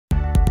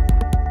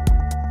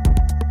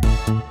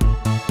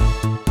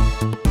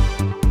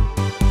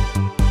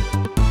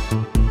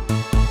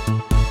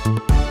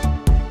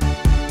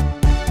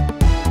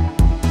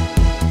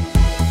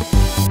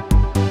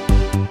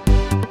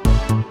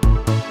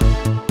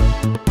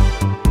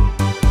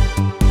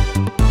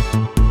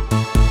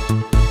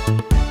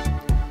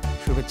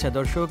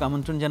শুভেচ্ছা দর্শক,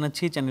 আমন্ত্রণ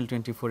জানাচ্ছি চ্যানেল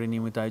 24 এর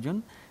নিয়মিত আয়োজন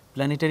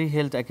প্ল্যানেটারি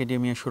হেলথ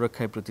একাডেমিয়া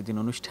সুরক্ষায় প্রতিদিন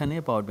অনুষ্ঠানে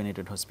পাওয়ার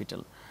বেনেটেড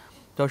হসপিটাল।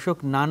 দর্শক,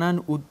 নানান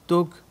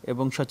উদ্যোগ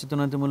এবং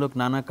সচেতনতামূলক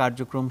নানা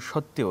কার্যক্রম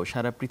সত্ত্বেও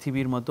সারা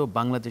পৃথিবীর মতো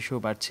বাংলাদেশেও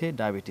বাড়ছে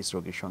ডায়াবেটিস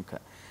রোগীর সংখ্যা।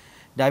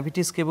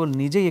 ডায়াবেটিস কেবল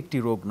নিজেই একটি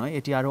রোগ নয়,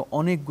 এটি আরও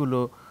অনেকগুলো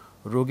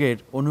রোগের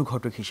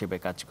অনুঘটক হিসেবে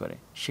কাজ করে।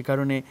 সে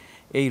কারণে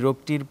এই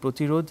রোগটির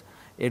প্রতিরোধ,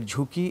 এর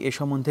ঝুঁকি এ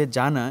সম্বন্ধে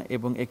জানা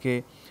এবং একে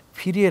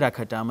ফিরিয়ে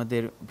রাখাটা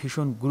আমাদের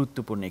ভীষণ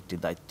গুরুত্বপূর্ণ একটি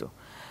দায়িত্ব।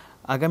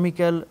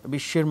 আগামীকাল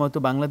বিশ্বের মতো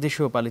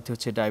বাংলাদেশেও পালিত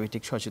হচ্ছে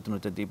ডায়াবেটিক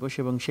সচেতনতা দিবস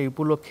এবং সেই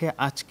উপলক্ষে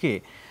আজকে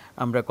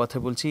আমরা কথা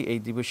বলছি এই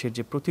দিবসের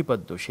যে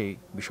প্রতিপাদ্য সেই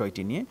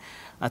বিষয়টি নিয়ে।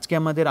 আজকে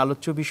আমাদের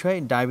আলোচ্য বিষয়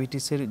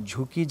ডায়াবেটিসের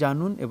ঝুঁকি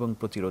জানুন এবং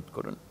প্রতিরোধ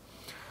করুন।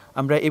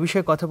 আমরা এ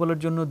বিষয়ে কথা বলার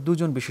জন্য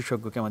দুজন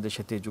বিশেষজ্ঞকে আমাদের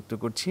সাথে যুক্ত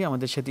করছি।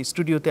 আমাদের সাথে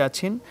স্টুডিওতে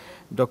আছেন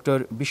ডক্টর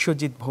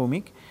বিশ্বজিৎ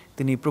ভৌমিক,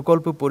 তিনি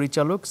প্রকল্প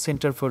পরিচালক,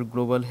 centre for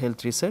global health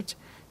research,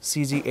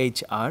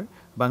 CGHR,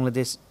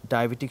 Bangladesh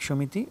diabetic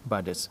সমিতি,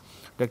 বাডেস।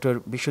 ডক্টর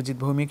বিশ্বজিৎ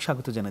ভৌমিক,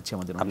 স্বাগত জানাচ্ছি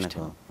আমাদের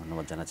অনুষ্ঠানে।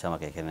 ধন্যবাদ জানাচ্ছি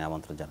আমাকে এখানে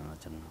আমন্ত্রণ জানানোর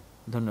জন্য।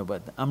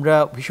 ধন্যবাদ। আমরা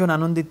ভীষণ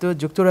আনন্দিত,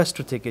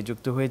 যুক্তরাষ্ট্র থেকে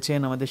যুক্ত হয়েছেন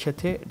আমাদের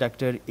সাথে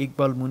ডাক্তার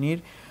ইকবাল মুনির,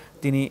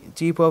 তিনি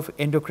chief of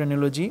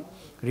endocrinology,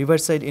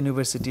 riverside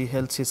university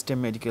health system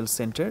medical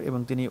centre এবং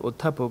তিনি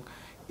অধ্যাপক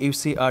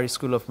UCR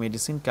school of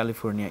medicine,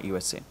 California,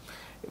 USA,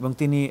 এবং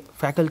তিনি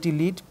faculty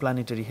lead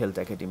planetary health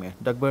academy.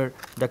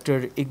 Doctor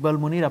Iqbal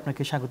মুনির,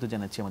 আপনাকে স্বাগত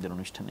জানাচ্ছি আমাদের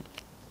অনুষ্ঠানে।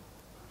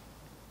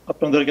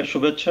 আপনাদেরকে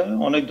শুভেচ্ছা,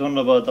 অনেক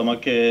ধন্যবাদ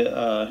আমাকে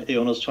এই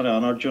অনুষ্ঠানে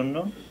আনার জন্য।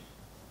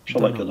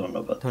 সবাইকে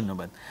ধন্যবাদ।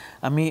 ধন্যবাদ।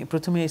 আমি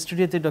প্রথমে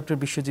স্টুডিওতে ডক্টর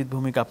বিশ্বজিৎ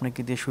ভৌমিক আপনাকে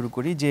দিয়ে শুরু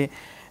করি যে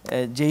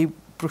যেই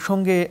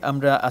প্রসঙ্গে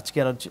আমরা আজকে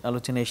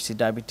আলোচনায় এসেছি,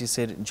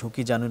 ডায়াবেটিসের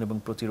ঝুঁকি জানুন এবং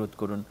প্রতিরোধ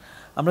করুন।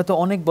 আমরা তো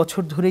অনেক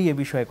বছর ধরেই এ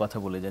বিষয়ে কথা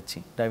বলে যাচ্ছি,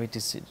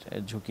 ডায়াবেটিসের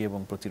ঝুঁকি এবং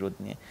প্রতিরোধ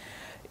নিয়ে।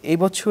 এই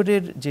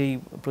বছরের যেই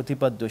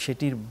প্রতিপাদ্য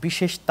সেটির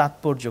বিশেষ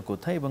তাৎপর্য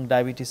কোথায় এবং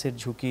ডায়াবেটিসের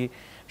ঝুঁকি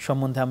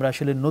সম্বন্ধে আমরা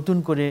আসলে নতুন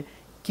করে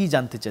কি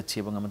জানতে চাচ্ছি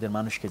এবং আমাদের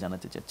মানুষকে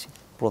জানাতে চাচ্ছি?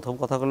 প্রথম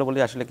কথাগুলো বলি,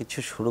 আসলে কিছু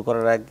শুরু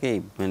করার আগেই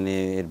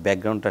এর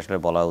ব্যাকগ্রাউন্ডটা আসলে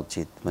বলা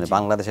উচিত।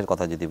 বাংলাদেশের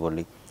কথা যদি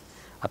বলি,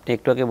 আপনি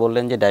একটু আগে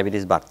বললেন যে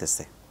ডায়াবেটিস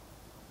বাড়তেছে,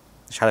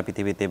 সারা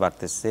পৃথিবীতে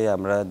বাড়তেছে।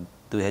 আমরা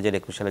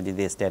 2021 সালে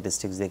যদি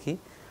স্ট্যাটিস্টিক্স দেখি,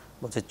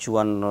 বলছে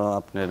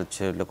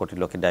 54 কোটি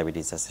লোকের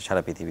ডায়াবেটিস আছে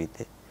সারা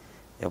পৃথিবীতে,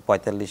 এবং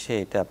 45-এ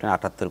এটা আপনার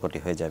 78 কোটি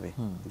হয়ে যাবে,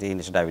 যে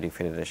ইংলিশ ডায়াবেটিক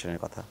ফেডারেশনের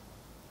কথা।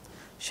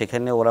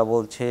 সেখানে ওরা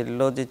বলছিল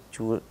যে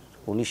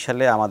 19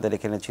 সালে আমাদের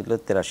এখানে ছিল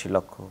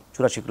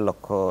 84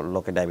 লক্ষ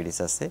লোকের ডায়াবেটিস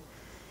আছে।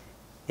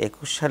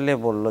 21 সালে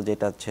বললো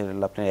যেটা হচ্ছে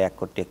আপনার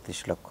 1,31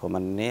 লক্ষ,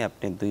 মানে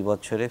আপনি 2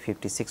 বছরে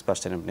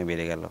 56% আপনি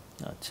বেড়ে গেল।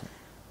 আচ্ছা,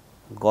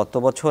 গত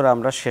বছর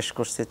আমরা শেষ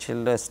করতে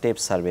ছিল স্টেপ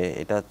সার্ভে,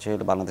 এটা হচ্ছে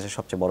বাংলাদেশের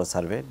সবচেয়ে বড়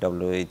সার্ভে,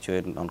 WHO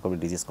এর নন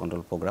কমিউনিটি ডিজিজ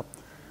কন্ট্রোল প্রোগ্রাম।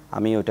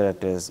 আমি ওইটার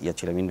একটা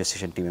ছিলাম,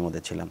 ইনভেস্টিগেশন টিমের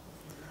মধ্যে ছিলাম।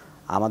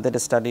 আমাদের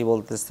স্টাডি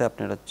বলতেছে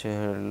আপনার হচ্ছে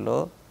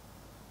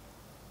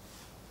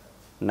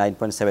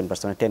 9.7%,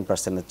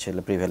 10% হচ্ছে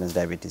প্রিভ্যালেন্স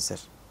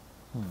ডায়াবেটিসের।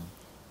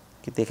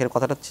 কিন্তু এখানে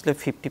কথাটা ছিল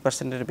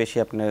 50%-এর বেশি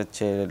আপনার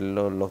হচ্ছে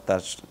লোক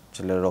তার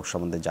রোগ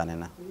সম্বন্ধে জানে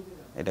না।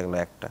 এটা হলো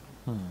একটা।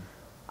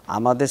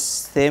 আমাদের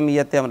সেম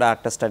ইয়াতে আমরা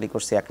একটা স্টাডি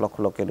করছি 1 লক্ষ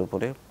লোকের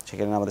উপরে,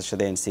 সেখানে আমাদের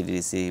সাথে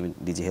NCDC,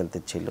 ডিজি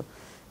হেলথের ছিল।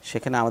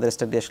 সেখানে আমাদের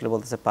স্টাডি আসলে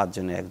বলতেছে 5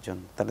 জনে 1 জন।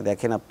 তাহলে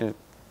দেখেন আপনার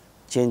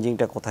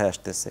চেঞ্জিংটা কোথায়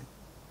আসতেছে।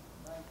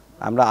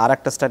 আমরা আর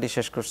একটা স্টাডি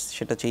শেষ করছি,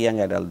 সেটা হচ্ছে ইয়াং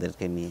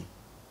অ্যাডাল্টদেরকে নিয়ে।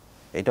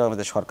 এটাও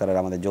আমাদের সরকারের,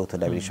 আমাদের যৌথ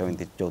ডায়াবেটিস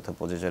সমিতির যৌথ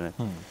প্রযোজনের।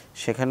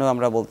 সেখানেও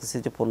আমরা বলতেছি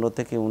যে 15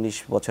 থেকে 19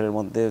 বছরের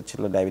মধ্যে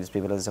ছিল ডায়াবেটিস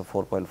প্রিভ্যালেন্স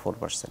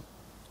 4.4%।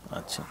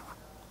 আচ্ছা,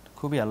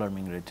 খুবই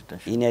অ্যালার্মিং রেট এটা।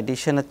 ইন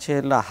অ্যাডিশন হচ্ছে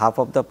হাফ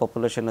অফ দ্য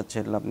পপুলেশন হচ্ছে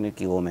আপনি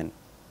কি ওমেন।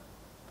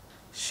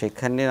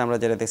 সেখানে আমরা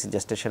যেটা দেখছি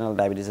জেস্টেশনাল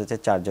ডায়াবেটিস হচ্ছে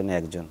 4 জনে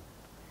 1 জন,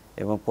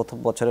 এবং প্রথম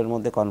বছরের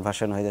মধ্যে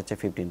কনভার্সন হয়ে যাচ্ছে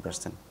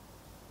 15%।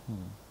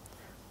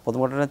 প্রথম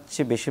ঘটনা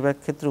হচ্ছে বেশিরভাগ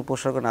ক্ষেত্রে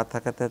উপসর্গ না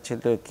থাকাতে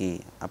ছিল কি,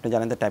 আপনি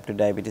জানেন যে টাইপ 2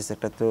 ডায়াবেটিস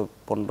একটা তো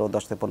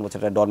 10 থেকে 15 বছর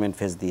ডরমেন্ট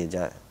ফেজ দিয়ে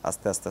যায়,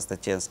 আস্তে আস্তে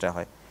চেঞ্জটা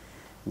হয়।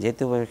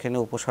 যেহেতু এখানে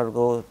উপসর্গ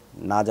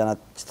না জানা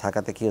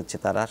থাকাতে কী হচ্ছে,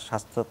 তারা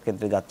স্বাস্থ্য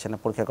কেন্দ্রে যাচ্ছে না,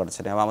 পরীক্ষা করছে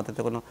না, এবং আমাদের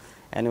তো কোনো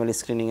অ্যানুয়াল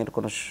স্ক্রিনিংয়ের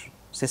কোনো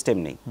সিস্টেম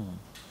নেই।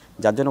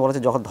 যার জন্য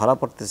বলেছে যখন ধরা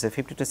পড়তেছে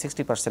 50 to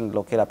 60%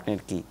 লোকের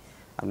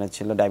আপনার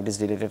ছিল ডায়াবেটিস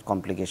রিলেটেড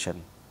কমপ্লিকেশন,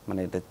 মানে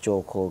এটা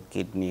চোখ হোক,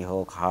 কিডনি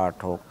হোক, হার্ট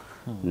হোক,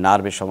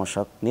 নার্ভের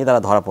সমস্যা নিয়ে তারা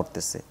ধরা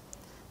পড়তেছে।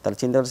 তাহলে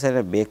চিন্তা করছে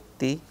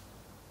ব্যক্তি,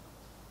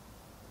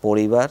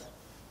 পরিবার,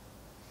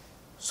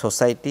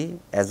 সোসাইটি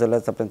অ্যাজ ওয়েল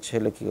অ্যাজ আপনার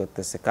ছেলে কী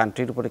করতেছে,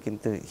 কান্ট্রির উপরে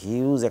কিন্তু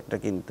হিউজ একটা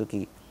কিন্তু কি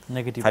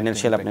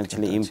ফাইন্যান্সিয়াল আপনার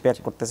ছেলে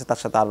ইম্প্যাক্ট করতেছে, তার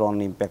সাথে আরও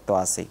অন্য ইম্প্যাক্ট তো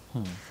আছেই।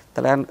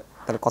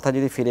 তাহলে কথা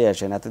যদি ফিরে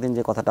আসেন, এতদিন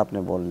যে কথাটা আপনি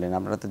বললেন,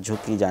 আমরা তো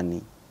ঝুঁকি জানি,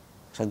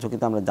 সে ঝুঁকি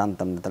তো আমরা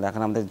জানতাম না। তাহলে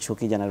এখন আমাদের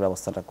ঝুঁকি জানার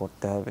ব্যবস্থাটা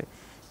করতে হবে।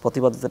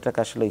 প্রতিবদ্ধতাটাকে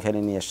আসলে এখানে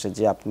নিয়ে আসছে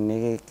যে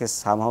আপনাকে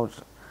সামহাউ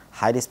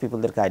হাই রিস্ক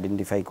পিপলদেরকে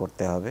আইডেন্টিফাই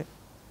করতে হবে,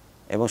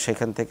 এবং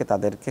সেখান থেকে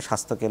তাদেরকে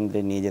স্বাস্থ্যকেন্দ্রে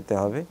নিয়ে যেতে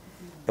হবে,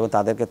 এবং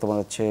তাদেরকে তোমার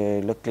হচ্ছে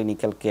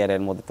ক্লিনিক্যাল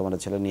কেয়ারের মধ্যে তোমার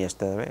ছিল নিয়ে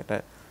আসতে হবে, এটা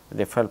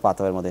রেফারেল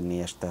পাথওয়ের মধ্যে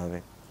নিয়ে আসতে হবে।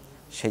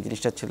 সেই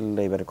জিনিসটা ছিল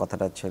এবারে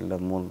কথাটা ছিল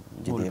মূল,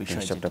 যদি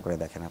হিসাবটা করে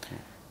দেখেন আপনি।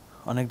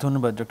 অনেক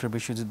ধন্যবাদ ডক্টর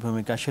বিশ্বজিৎ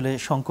ভৌমিক। আসলে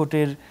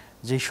সংকটের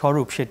যে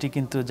স্বরূপ সেটি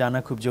কিন্তু জানা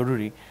খুব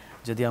জরুরি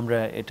যদি আমরা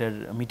এটার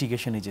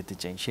মিটিগেশনে যেতে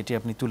চাই, সেটি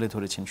আপনি তুলে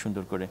ধরেছেন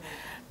সুন্দর করে।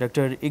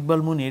 ডক্টর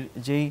ইকবাল মুনির,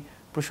 যেই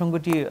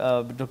প্রসঙ্গটি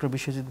ডক্টর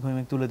বিশ্বজিৎ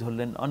ভৌমিক তুলে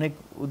ধরলেন, অনেক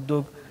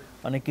উদ্যোগ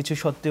অনেক কিছু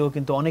সত্ত্বেও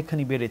কিন্তু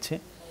অনেকখানি বেড়েছে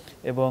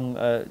এবং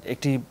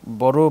একটি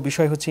বড়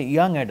বিষয় হচ্ছে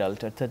ইয়াং অ্যাডাল্ট,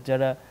 অর্থাৎ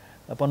যারা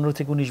 15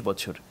 থেকে 19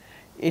 বছর,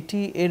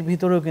 এর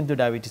ভিতরেও কিন্তু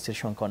ডায়াবেটিসের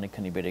সংখ্যা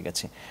অনেকখানি বেড়ে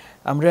গেছে।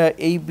 আমরা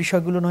এই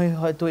বিষয়গুলো নয়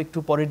হয়তো একটু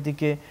পরের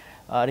দিকে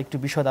আর একটু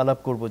বিশদ আলাপ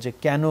করব যে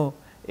কেন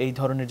এই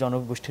ধরনের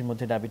জনগোষ্ঠীর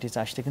মধ্যে ডায়াবেটিস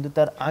আসছে, কিন্তু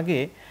তার আগে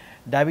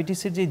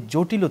ডায়াবেটিসের যে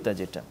জটিলতা,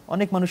 যেটা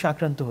অনেক মানুষ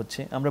আক্রান্ত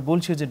হচ্ছে, আমরা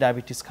বলছি যে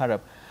ডায়াবেটিস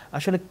খারাপ,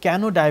 আসলে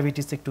কেন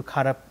ডায়াবেটিস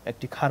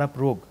একটি খারাপ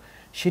রোগ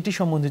সেটি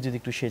সম্বন্ধে যদি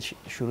একটু শেষ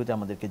শুরুতে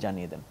আমাদেরকে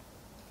জানিয়ে দেন।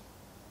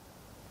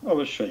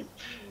 অবশ্যই।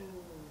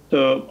 তো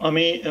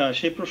আমি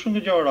সেই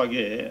প্রসঙ্গে যাওয়ার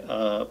আগে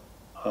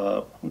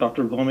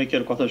ডক্টর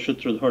ভৌমিকের কথা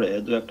সূত্র ধরে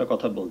দু একটা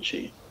কথা বলছি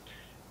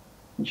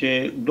যে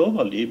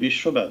গ্লোবালি,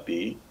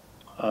 বিশ্বব্যাপী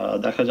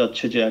দেখা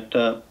যাচ্ছে যে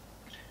একটা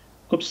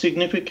খুব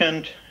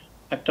সিগনিফিক্যান্ট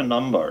একটা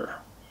নাম্বার,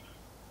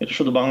 এটা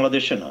শুধু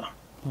বাংলাদেশে না,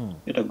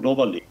 এটা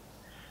গ্লোবালি,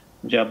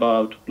 যে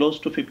অ্যাবাউট ক্লোজ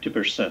টু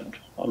 50%,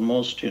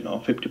 অলমোস্ট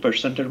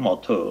 50%-এর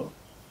মতো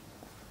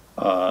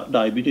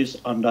ডায়াবেটিস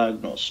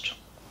আনডায়াগনোসড।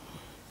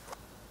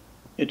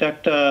 এটা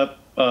একটা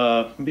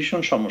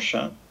ভীষণ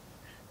সমস্যা।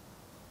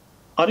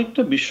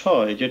 আরেকটা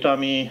বিষয় যেটা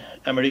আমি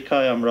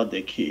আমেরিকায় আমরা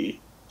দেখি,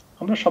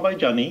 আমরা সবাই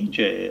জানি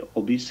যে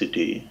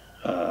ওবিসিটি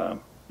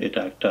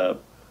এটা একটা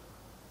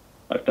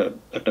একটা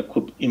একটা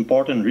খুব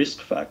ইম্পর্টেন্ট রিস্ক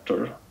ফ্যাক্টর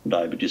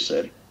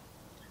ডায়াবেটিসের,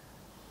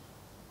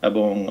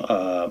 এবং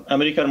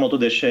আমেরিকার মতো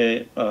দেশে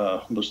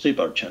বুঝতেই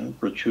পারছেন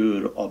প্রচুর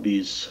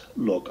অবিস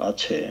লোক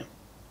আছে।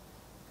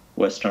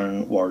 ওয়েস্টার্ন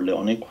ওয়ার্ল্ডে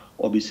অনেক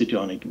ওবিসিটি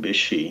অনেক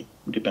বেশি,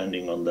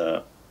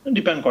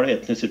 ডিপেন্ড করে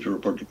এথনিসিটির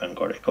উপর, ডিপেন্ড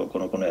করে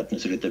কোনো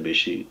এথনিসিটিতে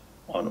বেশি,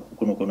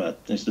 কোনো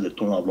এথনিসিটিতে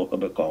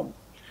তুলনামূলকভাবে কম।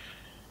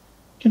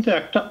 কিন্তু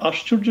একটা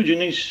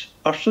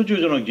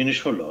আশ্চর্যজনক জিনিস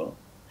হলো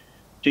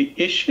যে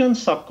এশিয়ান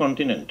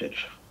সাবকন্টিনেন্টের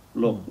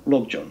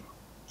লোকজন,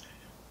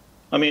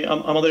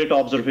 আমাদের এটা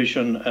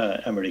অবজারভেশন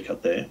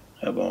আমেরিকাতে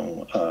এবং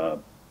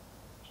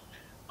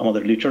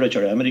আমাদের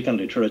লিটারেচারে, আমেরিকান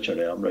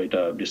লিটারেচারে আমরা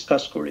এটা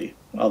ডিসকাস করি,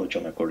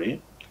 আলোচনা করি,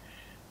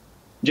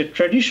 যে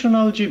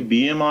ট্র্যাডিশনাল যে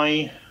বিএমআই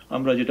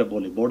আমরা যেটা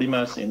বলি, বডি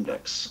মাস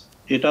ইন্ডেক্স,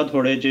 এটা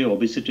ধরে যে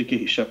ওবেসিটিকে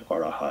হিসাব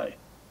করা হয়,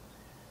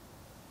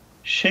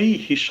 সেই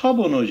হিসাব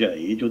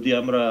অনুযায়ী যদি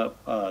আমরা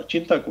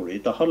চিন্তা করি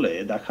তাহলে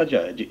দেখা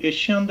যায় যে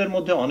এশিয়ানদের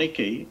মধ্যে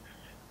অনেকেই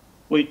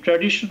ওই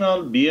ট্র্যাডিশনাল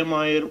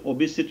বিএমআই এর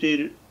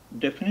ওবেসিটির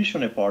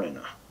ডেফিনিশনে পড়ে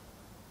না।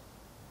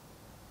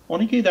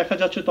 অনেকেই দেখা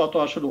যাচ্ছে তত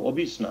আসলে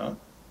ওবিস না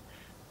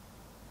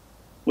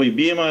ওই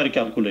বিএমআই এর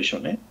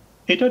ক্যালকুলেশনে।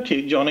 এটা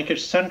ঠিক যে অনেকের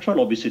সেন্ট্রাল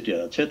ওবিসিটি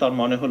আছে, তার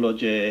মানে হলো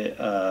যে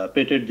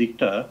পেটের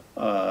দিকটা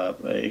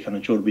এখানে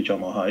চর্বি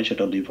জমা হয়,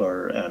 সেটা লিভার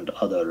অ্যান্ড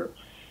আদার,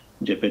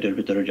 যে পেটের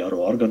ভিতরে যে আরো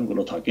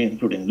অর্গানগুলো থাকে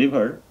ইনক্লুডিং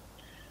লিভার,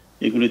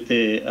 এগুলিতে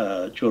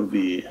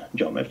চর্বি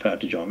জমে,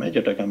 ফ্যাট জমে,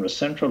 যেটাকে আমরা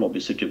সেন্ট্রাল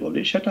ওবিসিটি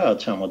বলি, সেটা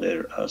আছে আমাদের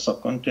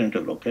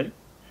সাবকন্টিনেন্টের লোকের।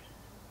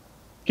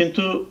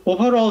 কিন্তু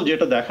ওভারঅল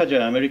যেটা দেখা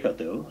যায়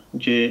আমেরিকাতেও,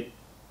 যে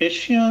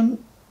এশিয়ান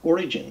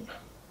অরিজিন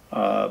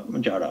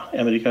যারা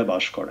আমেরিকায়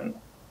বাস করেন,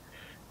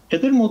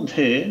 এদের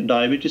মধ্যে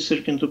ডায়াবেটিসের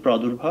কিন্তু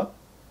প্রাদুর্ভাব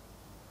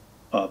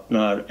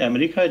আপনার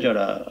আমেরিকায়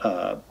যারা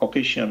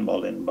ককেশিয়ান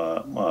বলেন বা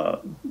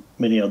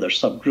মেনি আদার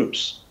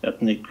সাবগ্রুপস,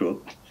 এথনিক গ্রুপ,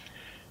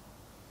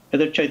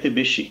 এদের চাইতে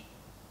বেশি।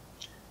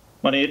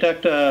 মানে এটা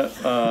একটা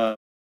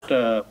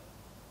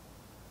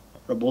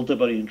বলতে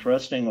পারি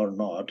ইন্টারেস্টিং অর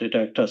নট, এটা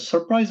একটা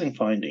সারপ্রাইজিং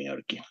ফাইন্ডিং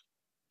আর কি।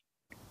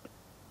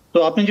 তো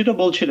আপনি যেটা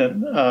বলছিলেন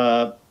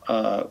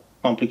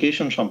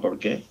কমপ্লিকেশন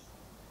সম্পর্কে,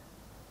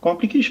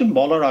 কমপ্লিকেশন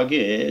বলার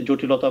আগে,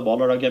 জটিলতা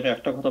বলার আগে আমি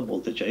একটা কথা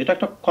বলতে চাই। এটা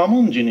একটা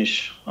কমন জিনিস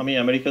আমি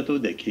আমেরিকাতেও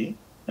দেখি,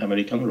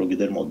 আমেরিকান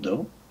রোগীদের মধ্যেও,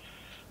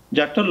 যে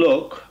একটা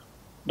লোক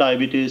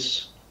ডায়াবেটিস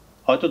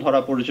হয়তো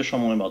ধরা পড়েছে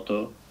সময় মতো,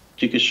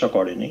 চিকিৎসা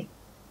করেনি,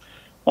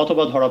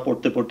 অথবা ধরা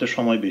পড়তে পড়তে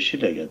সময় বেশি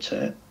লেগেছে,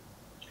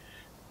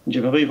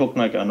 যেভাবেই হোক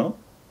না কেন,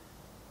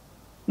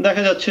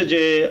 দেখা যাচ্ছে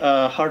যে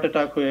হার্ট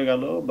অ্যাটাক হয়ে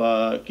গেল বা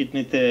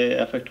কিডনিতে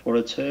এফেক্ট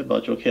করেছে বা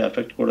চোখে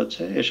এফেক্ট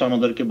করেছে, এসে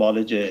আমাদেরকে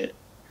বলে যে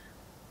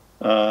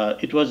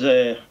ইট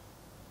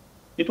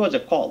ওয়াজ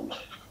এ কল,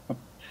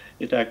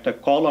 এটা একটা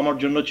কল আমার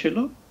জন্য ছিল,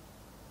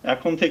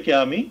 এখন থেকে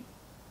আমি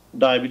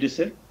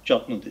ডায়াবেটিসের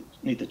যত্ন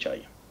নিতে চাই।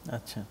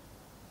 আচ্ছা।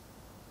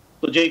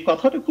 তো যে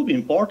কথাটা খুব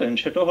ইম্পর্টেন্ট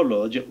সেটা হলো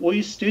যে ওই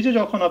স্টেজে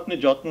যখন আপনি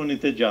যত্ন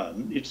নিতে যান,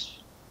 ইটস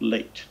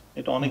লেট,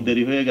 এটা অনেক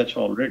দেরি হয়ে গেছে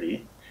অলরেডি।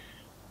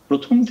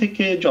 প্রথম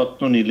থেকে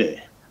যত্ন নিলে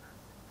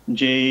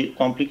যে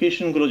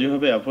কমপ্লিকেশন গুলো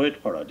যেভাবে অ্যাভয়েড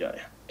করা যায়,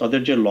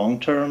 তাদের যে লং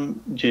টার্ম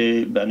যে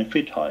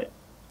বেনিফিট হয়,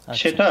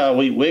 সেটা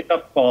ওই ওয়েক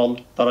আপ কল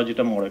তারা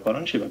যেটা মনে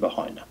করেন সেভাবে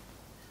হয় না।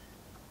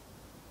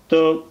 তো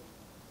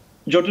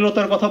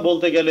জটিলতার কথা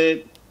বলতে গেলে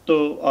তো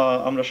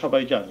আমরা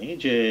সবাই জানি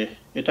যে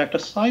এটা একটা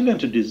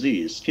সাইলেন্ট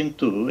ডিজিজ,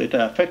 কিন্তু এটা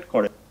এফেক্ট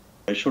করে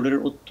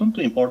শরীরের অত্যন্ত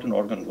ইম্পর্টেন্ট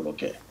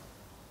অর্গানগুলোকে।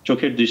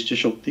 চোখের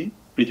দৃষ্টিশক্তি,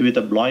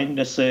 পৃথিবীতে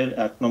ব্লাইন্ডনেসের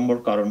 1 নম্বর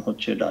কারণ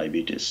হচ্ছে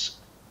ডায়াবেটিস।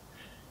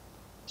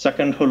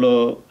 সেকেন্ড হলো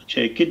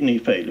যে কিডনি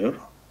ফেইলিওর।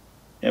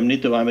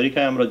 এমনিতেও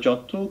আমেরিকায় আমরা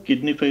যত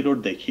কিডনি ফেইলিওর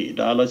দেখি,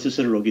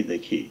 ডায়ালাইসিসের রোগী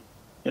দেখি,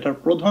 এটার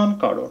প্রধান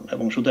কারণ,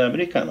 এবং শুধু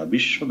আমেরিকা না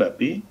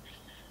বিশ্বব্যাপী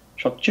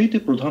সবচেয়ে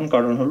প্রধান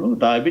কারণ হলো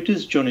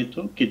ডায়াবেটিস জনিত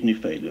কিডনি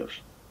ফেইলিওর।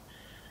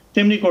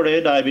 তেমনি করে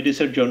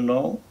ডায়াবেটিসের জন্য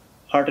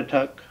heart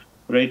attack,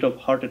 rate of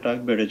heart attack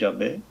বেড়ে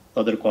যাবে,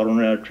 তাদের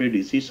করোনারি আর্টারি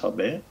ডিজিজ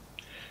হবে,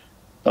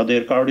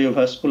 তাদের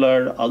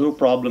কার্ডিওভাস্কুলার আরো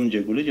প্রবলেম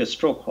যেগুলি, যে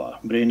স্ট্রোক হওয়া,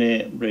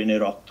 ব্রেনে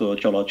রক্ত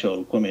চলাচল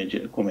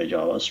কমে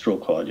যাওয়া, স্ট্রোক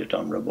হওয়া যেটা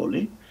আমরা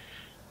বলি,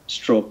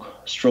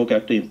 স্ট্রোক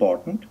একটা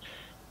ইম্পর্টেন্ট।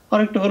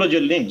 আরেকটা হলো যে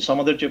লিম্বস,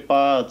 আমাদের যে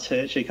পা আছে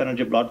সেখানে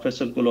যে ব্লাড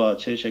ভেসেল গুলো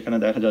আছে সেখানে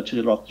দেখা যাচ্ছে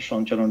যে রক্ত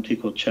সঞ্চালন ঠিক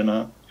হচ্ছে না,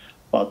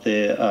 পাতে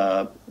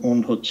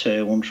উন্ড হচ্ছে,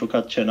 উন্ড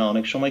শুকাচ্ছে না,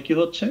 অনেক সময় কি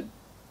হচ্ছে,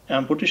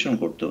 অ্যাম্পুটেশন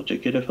করতে হচ্ছে,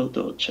 কেটে ফেলতে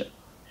হচ্ছে।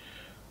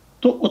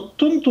 তো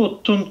অত্যন্ত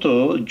অত্যন্ত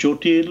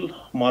জটিল,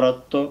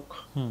 মারাত্মক,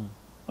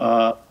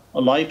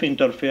 লাইফ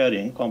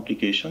ইন্টারফেয়ারিং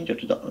কমপ্লিকেশন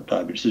যেটা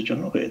ডায়াবেটিসের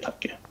জন্য হয়ে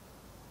থাকে।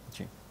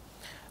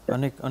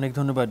 অনেক অনেক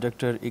ধন্যবাদ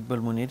ডক্টর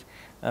ইকবাল মুনির।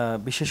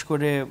 বিশেষ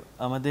করে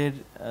আমাদের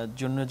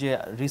জন্য যে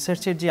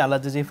রিসার্চের যে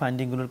আলাদা যে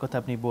ফাইন্ডিংগুলোর কথা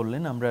আপনি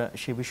বললেন, আমরা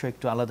সে বিষয়ে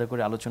একটু আলাদা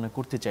করে আলোচনা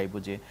করতে চাইবো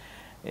যে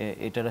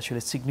এটার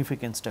আসলে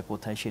সিগনিফিকেন্সটা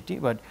কোথায় সেটি।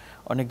 বাট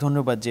অনেক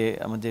ধন্যবাদ যে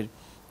আমাদের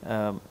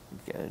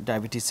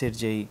ডায়াবেটিসের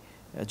যেই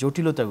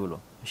জটিলতাগুলো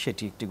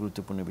সেটি একটি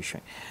গুরুত্বপূর্ণ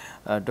বিষয়।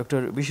 ডক্টর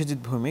বিশ্বজিৎ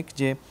ভৌমিক,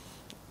 যে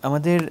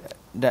আমাদের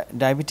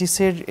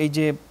ডায়াবেটিসের এই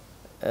যে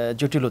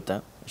জটিলতা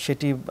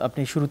সেটি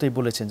আপনি শুরুতেই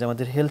বলেছেন যে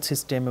আমাদের হেলথ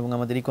সিস্টেম এবং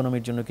আমাদের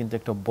ইকোনমির জন্য কিন্তু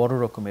একটা বড়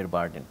রকমের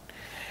বার্ডেন।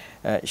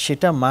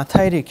 সেটা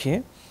মাথায় রেখে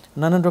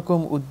নানান রকম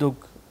উদ্যোগ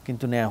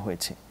কিন্তু নেওয়া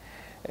হয়েছে,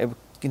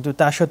 কিন্তু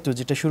তা সত্ত্বেও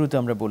যেটা শুরুতে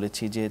আমরা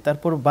বলেছি যে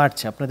তারপর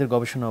বাড়ছে, আপনাদের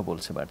গবেষণাও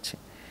বলছে বাড়ছে।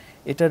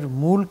 এটার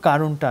মূল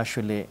কারণটা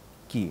আসলে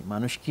কি?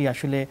 মানুষ কি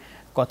আসলে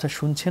কথা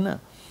শুনছে না,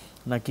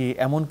 নাকি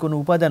এমন কোনো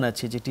উপাদান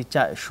আছে যেটি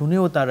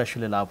শুনেও তার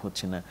আসলে লাভ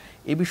হচ্ছে না?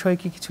 এ বিষয়ে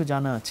কি কিছু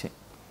জানা আছে?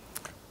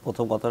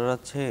 প্রথম কথাটা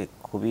হচ্ছে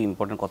খুবই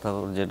ইম্পর্টেন্ট কথা,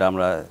 যেটা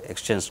আমরা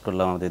এক্সচেঞ্জ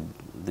করলাম আমাদের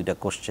দুইটা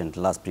কোশ্চেন,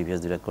 প্রিভিয়াস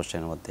দুইটা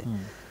কোশ্চেনের মধ্যে।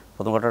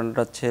 প্রথম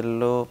ঘটনাটা হচ্ছে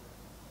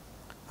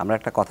আমরা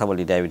একটা কথা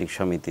বলি ডায়াবেটিক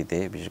সমিতিতে,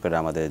 বিশেষ করে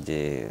আমাদের যে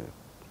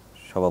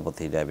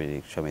সভাপতি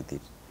ডায়াবেটিক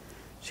সমিতির,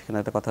 সেখানে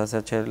একটা কথা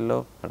হচ্ছে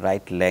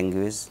রাইট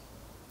ল্যাঙ্গুয়েজ,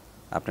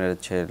 আপনার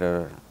হচ্ছে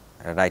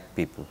রাইট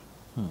পিপল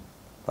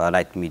বা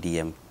রাইট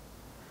মিডিয়াম।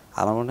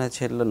 আমার মনে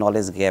হচ্ছে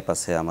নলেজ গ্যাপ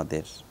আছে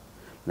আমাদের,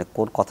 মানে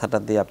কোন কথাটা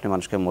দিয়ে আপনি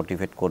মানুষকে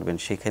মোটিভেট করবেন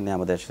সেখানে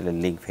আমাদের আসলে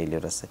লিঙ্ক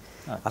ফেলিওর আছে।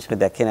 আপনি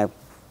দেখেন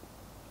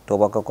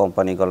টোবাকো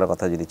কোম্পানিগুলোর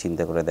কথা যদি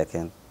চিন্তা করে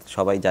দেখেন,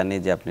 সবাই জানে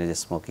যে আপনি যে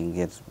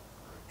স্মোকিংয়ের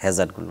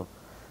হ্যাজার্ডগুলো,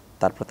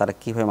 তারপর তারা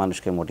কীভাবে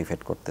মানুষকে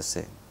মোটিভেট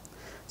করতেছে।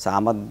 সো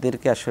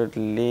আমাদেরকে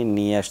আসলে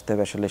নিয়ে আসতে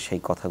হবে আসলে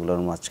সেই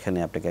কথাগুলোর মাঝখানে।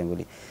 আপনাকে আমি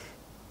বলি,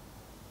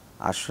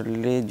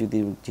 আসলে যদি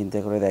চিন্তা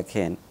করে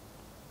দেখেন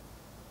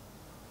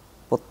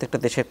প্রত্যেকটা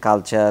দেশের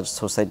কালচার,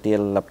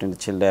 সোসাইটিয়াল আপনার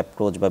ছেলে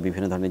অ্যাপ্রোচ বা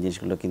বিভিন্ন ধরনের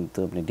জিনিসগুলো কিন্তু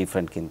আপনি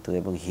ডিফারেন্ট কিন্তু,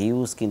 এবং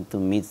হিউজ কিন্তু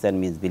মিথস অ্যান্ড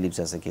মিসবিলিভস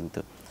আছে কিন্তু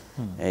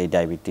এই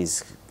ডায়াবেটিস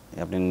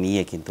আপনি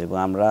নিয়ে কিন্তু। এবং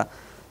আমরা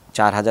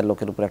 4000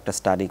 লোকের উপর একটা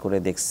স্টাডি করে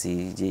দেখছি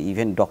যে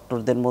ইভেন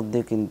ডক্টরদের মধ্যে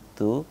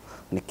কিন্তু,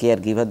 মানে কেয়ার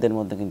গিভারদের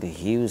মধ্যে কিন্তু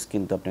হিউজ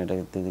কিন্তু আপনার এটা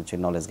কিছু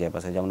নলেজ গ্যাপ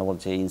আছে। যেমন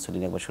বলছে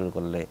ইনসুলিন একবার শুরু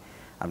করলে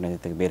আপনার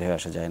থেকে বের হয়ে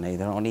আসা যায় না, এই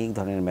ধরনের অনেক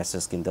ধরনের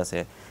মেসেজ কিন্তু আছে।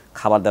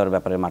 খাবার দাবার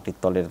ব্যাপারে, মাটির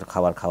তলের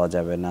খাবার খাওয়া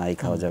যাবে না, এই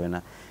খাওয়া যাবে না,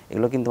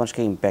 এগুলো কিন্তু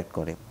মানুষকে ইম্প্যাক্ট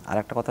করে। আর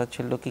একটা কথা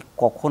হচ্ছিল কি,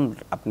 কখন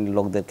আপনি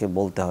লোকদেরকে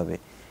বলতে হবে,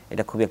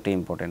 এটা খুবই একটা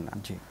ইম্পর্টেন্ট না।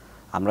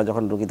 আমরা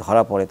যখন রোগী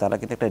ধরা পড়ে তারা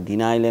কিন্তু একটা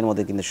ডিনাইলের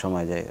মধ্যে কিন্তু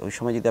সময় যায়, ওই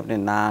সময় যদি আপনি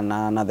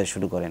না দিয়ে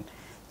শুরু করেন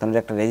তাহলে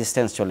একটা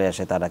রেজিস্ট্যান্স চলে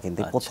আসে। তারা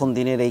কিন্তু প্রথম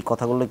দিনের এই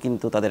কথাগুলো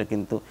কিন্তু তাদের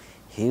কিন্তু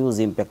হিউজ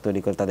ইম্প্যাক্ট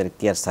তৈরি করে তাদের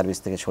কেয়ার সার্ভিস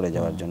থেকে সরে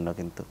যাওয়ার জন্য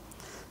কিন্তু।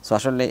 সো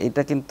আসলে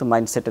এটা কিন্তু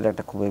মাইন্ডসেটের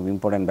একটা খুব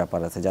ইম্পর্টেন্ট ব্যাপার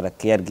আছে যারা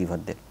কেয়ার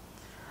গিভারদের।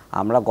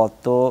 আমরা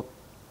গত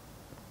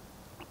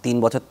 3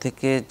 বছর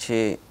থেকে যে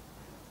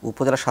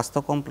উপজেলা স্বাস্থ্য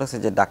কমপ্লেক্সে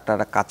যে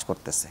ডাক্তাররা কাজ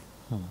করতেছে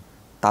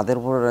তাদের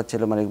উপর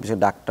ছিল, মানে বিশেষ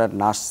ডাক্তার,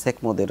 নার্স,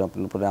 সেকমোদের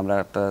উপরে আমরা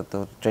একটা তো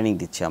ট্রেনিং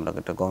দিচ্ছি, আমরা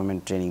একটা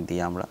গভর্নমেন্ট ট্রেনিং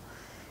দিই আমরা।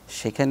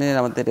 সেখানে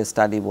আমাদের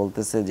স্টাডি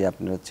বলতেছে যে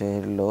আপনার হচ্ছে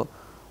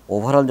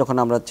ওভারঅল যখন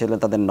আমরা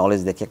তাদের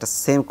নলেজ দেখি একটা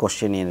সেম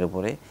কোশ্চেনের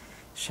উপরে,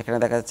 সেখানে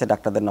দেখা যাচ্ছে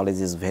ডাক্তারদের knowledge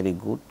is very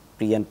good,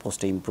 pre and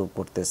পোস্টে ইমপ্রুভ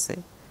করতেছে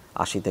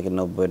 80 থেকে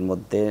 90-এর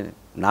মধ্যে।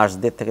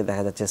 নার্সদের থেকে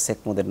দেখা যাচ্ছে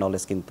সেকমোদের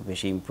নলেজ কিন্তু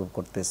বেশি ইমপ্রুভ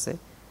করতেছে।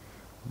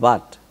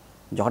 বাট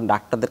যখন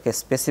ডাক্তারদেরকে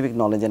স্পেসিফিক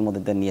নলেজের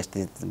মধ্যে নিয়ে আসতে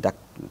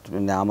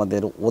মানে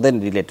আমাদের ওদের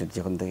রিলেটেড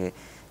যখন থেকে,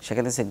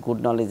 সেখানে সে গুড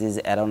নলেজ ইজ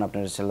অ্যারাউন্ড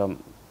আপনার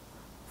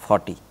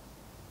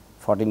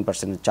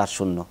 14%,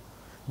 40।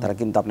 তারা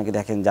কিন্তু আপনাকে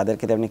দেখেন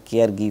যাদেরকে আপনি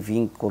কেয়ার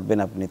গিভিং করবেন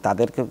আপনি,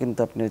 তাদেরকেও কিন্তু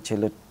আপনার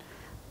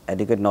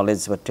অ্যাডিকুয়েট নলেজ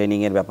বা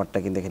ট্রেনিংয়ের ব্যাপারটা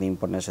কিন্তু এখানে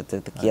ইম্পর্টেন্ট আছে,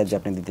 কেয়ার যে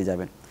আপনি দিতে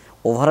যাবেন।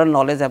 ওভারঅল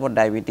নলেজ অ্যাবাউট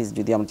ডায়াবেটিস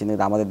যদি আমরা চিন্তা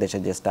করি, আমাদের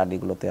দেশের যে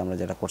স্টাডিগুলোতে আমরা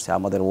যেটা করছি,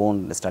 আমাদের ওন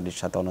স্টাডির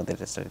সাথে অন্যদের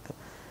স্টাডিতে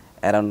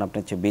অ্যারাউন্ড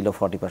আপনার বিলো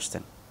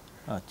 40%।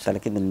 তাহলে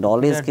কিন্তু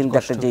নলেজ কিন্তু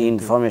একটা যে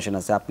ইনফরমেশন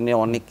আছে, আপনি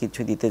অনেক কিছু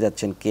দিতে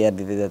যাচ্ছেন, কেয়ার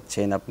দিতে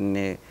যাচ্ছেন,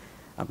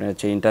 আপনি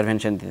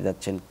ইন্টারভেনশন দিতে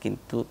যাচ্ছেন,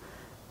 কিন্তু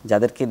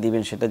যাদেরকে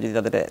দিবেন সেটা যদি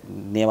তাদের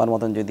নেওয়ার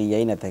মতন যদি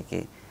না থাকে,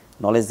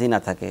 নলেজই না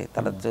থাকে,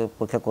 তারা তো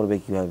পরীক্ষা করবে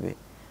কীভাবে?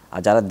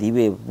 আর যারা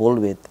দিবে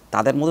বলবে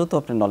তাদের মধ্যেও তো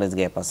আপনার নলেজ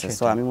গ্যাপ আছে।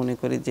 সো আমি মনে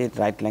করি যে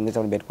রাইট ল্যাঙ্গুয়েজ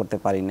আমরা বের করতে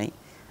পারি নাই,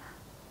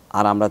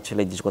 আর আমরা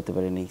ছেলে জিজ্ঞেস করতে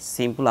পারিনি।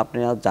 সিম্পল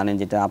আপনারা জানেন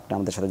যেটা আপনি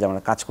আমাদের সাথে যে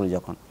আমরা কাজ করি,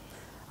 যখন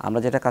আমরা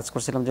যেটা কাজ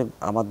করছিলাম যে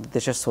আমাদের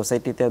দেশের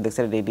সোসাইটিতে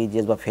দেখছেন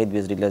রিলিজিয়াস বা ফেথ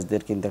বেসড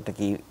রিলিজিয়াসদের কিন্তু একটা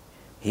কি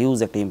হিউজ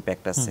একটা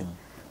ইম্প্যাক্ট আছে।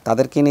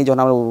 তাদেরকে নিয়ে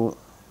যখন আমরা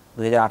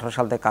 2018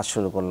 সাল থেকে কাজ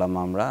শুরু করলাম,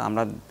 আমরা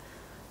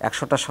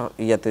 100টা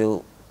ইয়াতে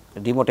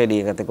রিমোট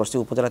এরিয়াতে করছি,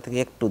 উপজেলা থেকে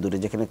একটু দূরে,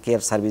 যেখানে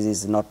কেয়ার সার্ভিস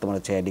ইজ নট তোমার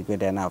হচ্ছে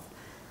অ্যাডিকুয়েট এনাফ।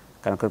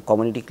 কারণ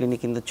কমিউনিটি ক্লিনিক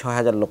কিন্তু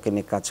 6000 লোককে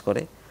নিয়ে কাজ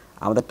করে,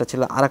 আমাদেরটা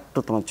ছিল আর একটু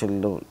তোমার ছিল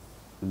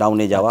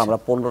ডাউনে যাওয়া। আমরা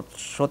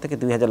 1500 থেকে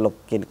 2000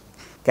 লোককে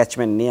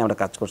ক্যাচমেন্ট নিয়ে আমরা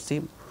কাজ করছি,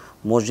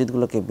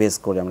 মসজিদগুলোকে বেস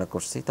করে আমরা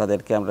করছি,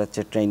 তাদেরকে আমরা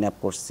হচ্ছে ট্রেন আপ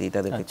করছি,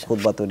 তাদেরকে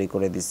খুতবা তৈরি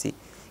করে দিছি,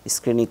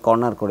 স্ক্রিনিং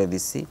কর্নার করে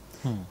দিছি।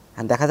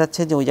 দেখা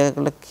যাচ্ছে যে ওই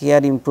জায়গাগুলো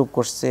কেয়ার ইমপ্রুভ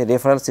করছে,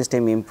 রেফারেল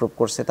সিস্টেম ইমপ্রুভ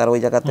করছে, তারা ওই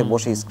জায়গাতে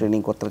বসে স্ক্রিনিং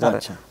করতে পারে,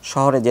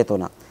 শহরে যেত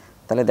না।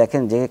 তাহলে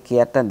দেখেন যে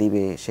কেয়ারটা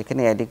দিবে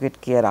সেখানে অ্যাডিকুয়েট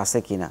কেয়ার আছে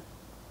কিনা,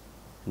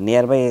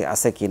 নিয়ার বাই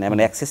আছে কিনা,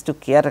 মানে অ্যাক্সেস টু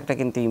কেয়ার একটা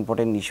কিন্তু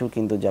ইম্পর্টেন্ট ইস্যু,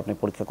 কিন্তু যে আপনি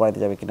পরীক্ষা করাতে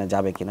যাবে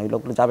কিনা ওই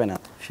লোকগুলো যাবে না,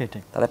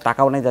 সেটাই, তাদের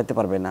টাকাও নেই, যেতে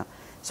পারবে না।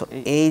 সো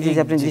এই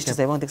যে আপনি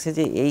জিনিসটা এবং দেখছি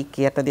যে এই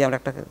কেয়ারটা দিয়ে আমরা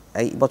একটা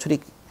এই বছরই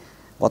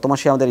গত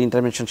মাসে আমাদের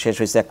ইন্টারভেনশন শেষ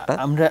হয়েছে একটা।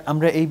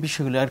 আমরা এই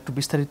বিষয়গুলো আর একটু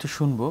বিস্তারিত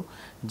শুনবো,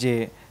 যে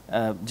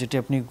যেটা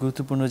আপনি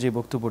গুরুত্বপূর্ণ যে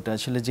বক্তব্যটা,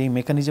 আসলে যেই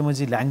মেকানিজমে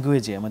যে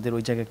ল্যাঙ্গুয়েজে আমাদের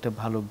ওই জায়গায় একটা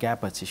ভালো গ্যাপ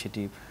আছে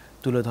সেটি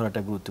তুলে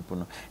ধরাটা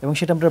গুরুত্বপূর্ণ, এবং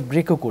সেটা আমরা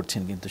ব্রেকও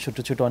করছেন, কিন্তু ছোট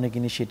ছোট অনেক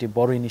ইনিশিয়েটিভ,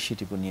 বড়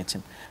ইনিশিয়েটিভও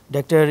নিয়েছেন।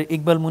 ডাক্তার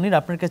ইকবাল মুনির,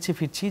 আপনার কাছে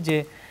ফিরছি, যে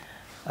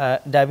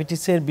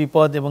ডায়াবেটিসের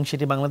বিপদ এবং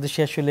সেটি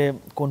বাংলাদেশে আসলে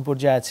কোন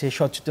পর্যায়ে আছে,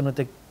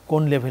 সচেতনতা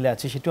কোন লেভেলে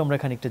আছে, সেটাও আমরা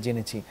খানিকটা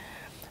জেনেছি,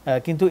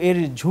 কিন্তু এর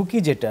ঝুঁকি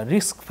যেটা,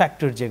 রিস্ক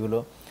ফ্যাক্টর যেগুলো,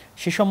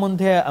 সে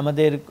সম্বন্ধে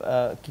আমাদের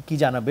কি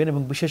জানাবেন?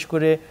 এবং বিশেষ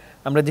করে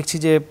আমরা দেখছি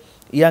যে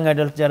ইয়াং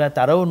অ্যাডাল্ট যারা,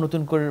 তারাও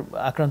নতুন করে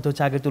আক্রান্ত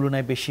হচ্ছে আগের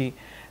তুলনায় বেশি।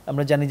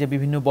 আমরা জানি যে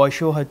বিভিন্ন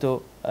বয়সেও হয়তো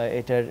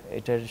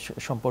এটার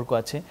সম্পর্ক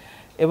আছে,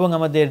 এবং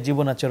আমাদের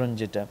জীবন আচরণ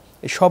যেটা,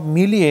 সব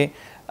মিলিয়ে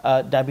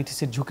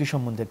ডায়াবেটিসের ঝুঁকি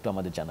সম্বন্ধে একটু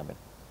আমাদের জানাবেন।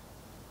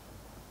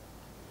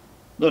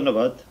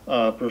 ধন্যবাদ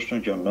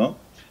প্রশ্নের জন্য।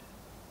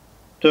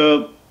 তো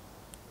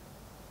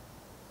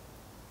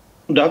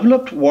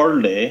ডেভেলপড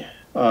ওয়ার্ল্ডে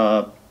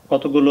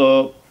কতগুলো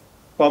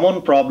কমন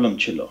প্রবলেম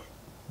ছিল,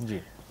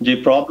 যে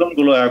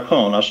প্রবলেমগুলো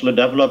এখন আসলে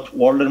ডেভেলপড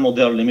ওয়ার্ল্ডের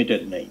মধ্যে আর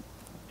লিমিটেড নেই।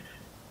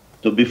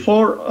 তো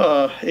বিফোর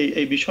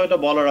এই বিষয়টা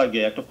বলার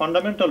আগে একটা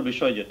ফান্ডামেন্টাল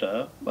বিষয় যেটা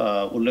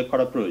উল্লেখ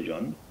করা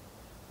প্রয়োজন,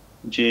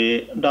 যে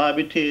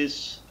ডায়াবেটিস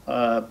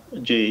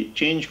যে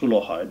চেঞ্জগুলো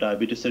হয়,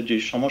 ডায়াবেটিসের যে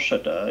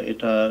সমস্যাটা,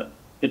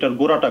 এটার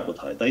গোড়াটা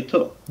কোথায়, তাই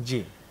তো? জি।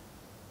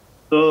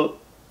 তো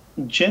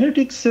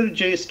জেনেটিক্সের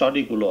যে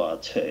স্টাডিগুলো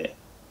আছে,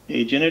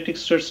 এই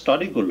জেনেটিক্সের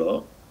স্টাডিগুলো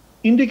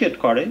ইন্ডিকেট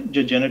করে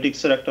যে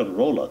জেনেটিক্সের একটা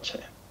রোল আছে,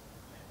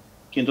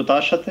 কিন্তু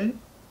তার সাথে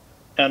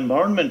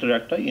এনভায়রনমেন্টের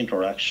একটা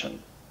ইন্টারঅ্যাকশন।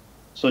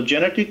 সো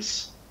জেনেটিক্স,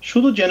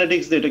 শুধু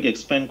জেনেটিক্স দিয়ে এটাকে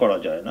এক্সপ্লেন করা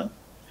যায় না।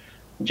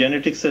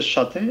 জেনেটিক্সের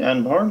সাথে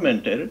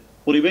এনভায়রনমেন্টের,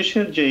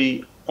 পরিবেশের যেই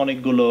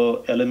অনেকগুলো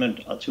এলিমেন্ট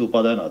আছে,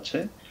 উপাদান আছে,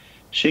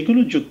 সেগুলো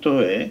যুক্ত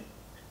হয়ে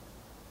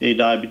এই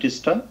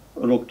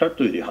রোগটা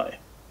তৈরি হয়।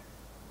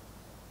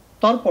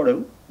 তারপরেও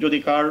যদি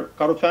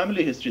কারো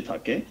ফ্যামিলি হিস্ট্রি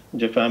থাকে,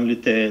 যে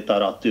ফ্যামিলিতে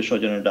তার আত্মীয়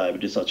স্বজনের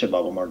ডায়াবেটিস আছে,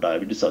 বাবা মার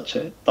ডায়াবেটিস আছে,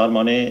 তার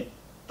মানে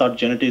তার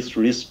জেনেটিক্স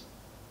রিস্ক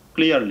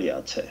ক্লিয়ারলি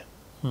আছে।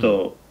 তো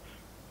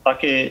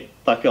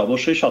তাকে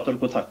অবশ্যই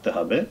সতর্ক থাকতে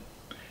হবে।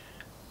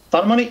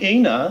 তার মানে এই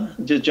না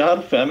যে যার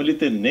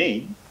ফ্যামিলিতে নেই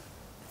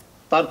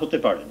তার হতে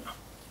পারে না,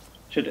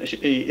 সেটা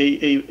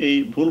এই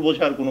ভুল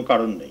বোঝার কোনো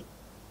কারণ নেই।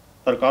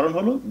 তার কারণ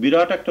হলো,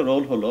 বিরাট একটা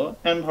রোল হলো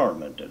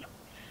এনভায়রনমেন্টের।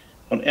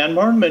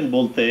 এনভায়রনমেন্ট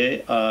বলতে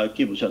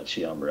কি বোঝাচ্ছি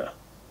আমরা,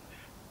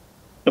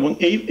 এবং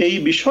এই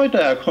বিষয়টা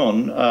এখন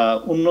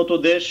উন্নত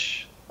দেশ,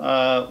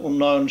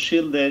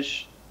 উন্নয়নশীল দেশ,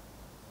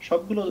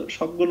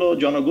 সবগুলো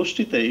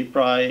জনগোষ্ঠীতেই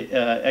প্রায়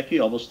একই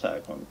অবস্থা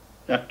এখন।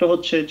 একটা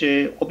হচ্ছে যে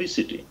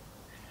ওবেসিটি।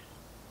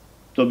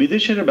 তো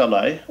বিদেশের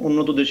বেলায়,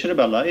 উন্নত দেশের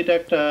বেলায় এটা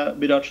একটা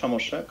বিরাট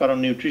সমস্যা, কারণ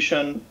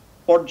নিউট্রিশন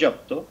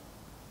পর্যাপ্ত।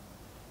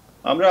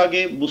 আমরা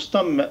আগে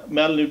বুঝতাম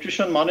ম্যাল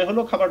নিউট্রিশন মানে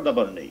হলো খাবার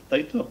দাবার নেই,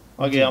 তাই তো?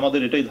 আগে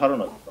আমাদের এটাই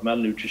ধারণা, ম্যাল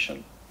নিউট্রিশন।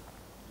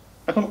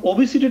 এখন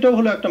ওবেসিটিটা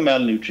হলো একটা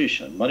ম্যাল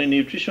নিউট্রিশন, মানে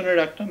নিউট্রিশনের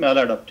একটা ম্যাল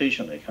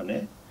অ্যাডাপ্টেশন এখানে,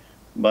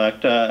 বা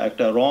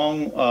একটা রং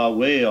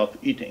ওয়ে অফ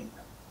ইটিং।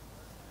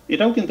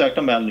 এটাও কিন্তু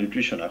একটা ম্যাল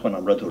নিউট্রিশন এখন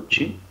আমরা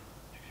ধরছি।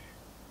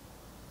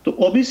 তো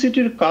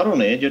ওবেসিটির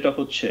কারণে যেটা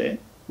হচ্ছে,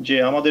 যে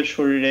আমাদের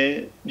শরীরে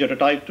যেটা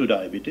টাইপ 2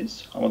 ডায়াবেটিস,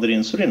 আমাদের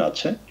ইনসুলিন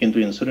আছে, কিন্তু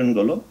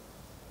ইনসুলিনগুলো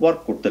ওয়ার্ক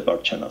করতে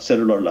পারছে না,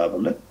 সেলুলার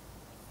লেভেলে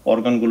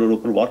অর্গানগুলোর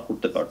উপর ওয়ার্ক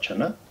করতে পারছে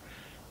না।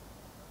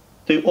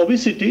 তো এই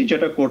ওবেসিটি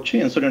যেটা করছে,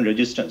 ইনসুলিন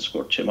রেজিস্ট্যান্স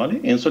করছে, মানে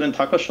ইনসুলিন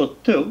থাকা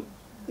সত্ত্বেও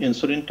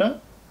ইনসুলিনটা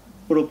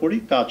পুরোপুরি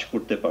কাজ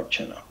করতে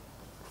পারছে না।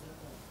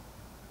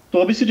 তো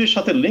ওবেসিটির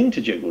সাথে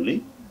লিঙ্কড যেগুলি,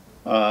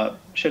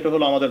 সেটা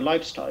হলো আমাদের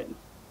লাইফস্টাইল।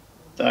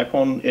 তা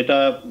এখন এটা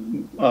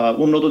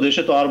উন্নত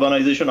দেশে তো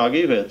আরবানাইজেশন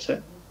আগেই হয়েছে,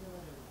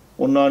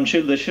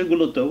 উন্নয়নশীল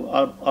দেশগুলোতেও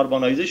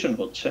আরবানাইজেশন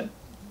হচ্ছে,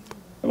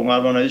 এবং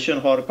আরবানাইজেশন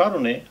হওয়ার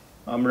কারণে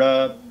আমরা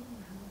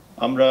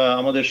আমরা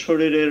আমাদের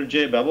শরীরের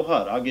যে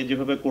ব্যবহার আগে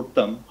যেভাবে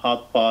করতাম,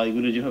 হাত পা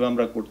এগুলি যেভাবে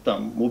আমরা করতাম,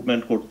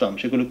 মুভমেন্ট করতাম,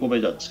 সেগুলি কমে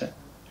যাচ্ছে।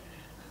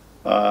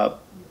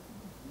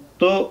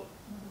 তো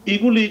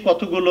এগুলি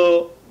কতগুলো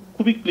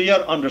খুবই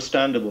ক্লিয়ার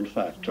আন্ডারস্ট্যান্ডেবল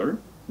ফ্যাক্টর,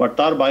 বাট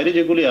তার বাইরে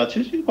যেগুলি আছে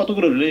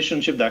কতগুলো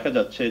রিলেশনশিপ দেখা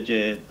যাচ্ছে যে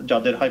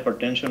যাদের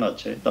হাইপারটেনশন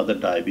আছে তাদের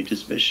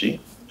ডায়াবেটিস বেশি,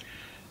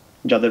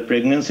 যাদের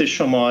প্রেগন্যান্সির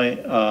সময়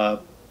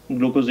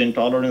গ্লুকোজ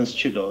ইনটলারেন্স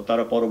ছিল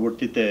তারা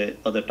পরবর্তীতে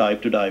তাদের টাইপ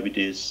 2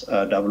 ডায়াবেটিস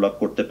ডেভেলপ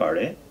করতে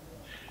পারে,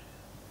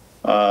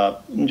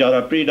 যারা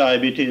প্রি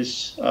ডায়াবেটিস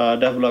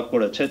ডেভেলপ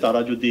করেছে তারা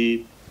যদি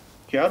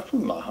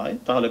কেয়ারফুল না হয়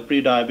তাহলে প্রি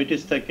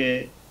ডায়াবেটিস থেকে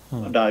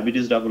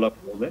ডায়াবেটিস ডেভেলপ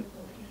করবে।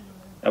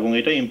 এবং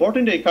এটা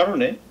ইম্পর্টেন্ট এই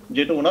কারণে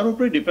যেটা ওনার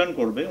উপরে ডিপেন্ড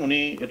করবে, উনি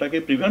এটাকে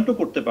প্রিভেন্টও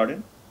করতে পারেন,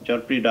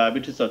 যার প্রি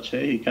ডায়াবেটিস আছে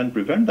he can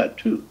prevent that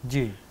two.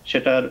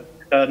 সেটার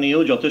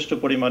নিয়েও যথেষ্ট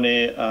পরিমাণে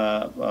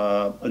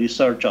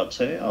রিসার্চ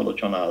আছে,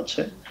 আলোচনা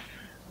আছে।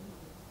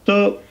 তো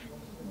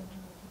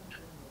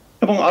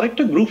এবং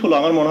আরেকটা গ্রুপ হলো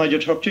আমার মনে হয় যে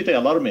সবচেয়ে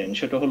অ্যালার্মিং,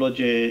 সেটা হলো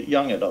যে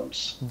ইয়াং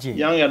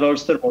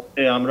অ্যাডাল্টসদের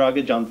মধ্যে আমরা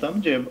আগে জানতাম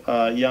যে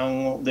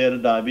ইয়াংদের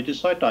ডায়াবেটিস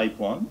হয় টাইপ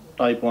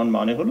 1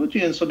 মানে হলো যে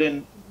ইনসুলিন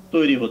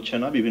তৈরি হচ্ছে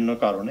না বিভিন্ন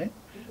কারণে,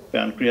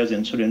 প্যানক্রিয়াস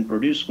ইনসুলিন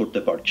প্রডিউস করতে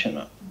পারছে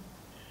না।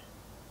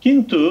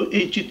 কিন্তু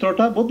এই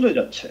চিত্রটা বদলে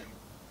যাচ্ছে,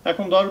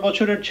 এখন 10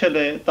 বছরের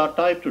ছেলে তার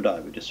টাইপ 2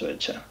 ডায়াবেটিস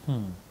হয়েছে।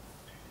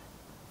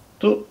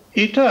 তো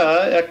এটা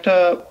একটা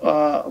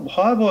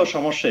ভয়াবহ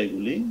সমস্যা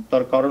এগুলি।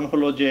 তার কারণ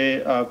হলো যে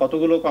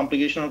কতগুলো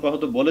কমপ্লিকেশনের কথা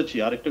তো বলেছি,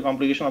 আরেকটা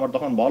কমপ্লিকেশন আমার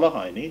তখন বলা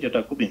হয়নি যেটা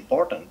খুব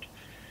important,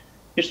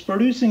 it's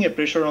producing A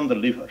pressure on the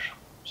liver.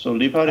 So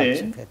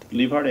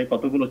লিভারে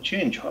কতগুলো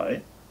চেঞ্জ হয়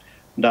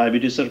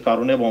ডায়াবেটিসের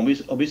কারণে এবং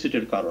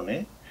ওবেসিটির কারণে,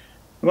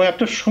 এবং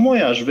একটা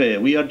সময় আসবে,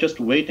 we are just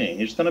waiting,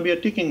 it's gonna be a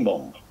ticking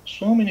bomb.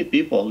 So many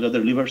people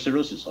যাদের লিভার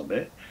সিরোসিস হবে,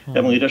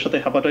 এবং এটার সাথে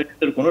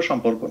হেপাটাইটিসের কোনো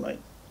সম্পর্ক নাই,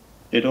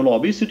 এটা হলো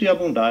ওবেসিটি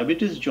এবং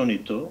ডায়াবেটিস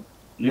জনিত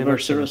লিভার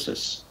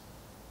সিরোসিস।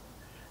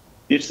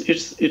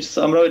 ইটস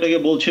আমরা এটাকে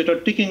বলছি এটা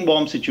টিকিং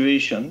বম্ব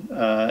সিচুয়েশন।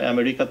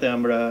 আমেরিকাতে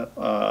আমরা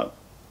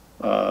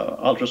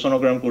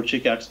আলট্রাসোনোগ্রাম করছি,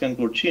 ক্যাট স্ক্যান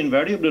করছি,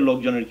 ইনভ্যারিয়েবলি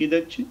লোকজনের কি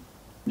দেখছি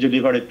যে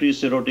লিভারে pre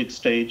cirrhotic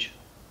stage,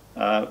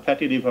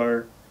 fatty liver,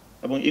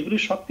 এবং এগুলি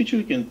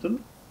সবকিছুই কিন্তু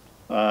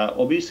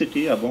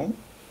ওবেসিটি এবং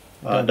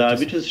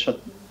ডায়াবেটিস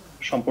সাথে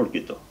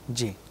সম্পর্কিত।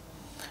 জি,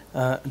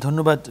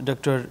 ধন্যবাদ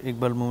ডক্টর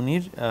ইকবাল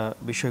মুনির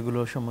বিষয়গুলো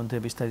সম্বন্ধে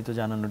বিস্তারিত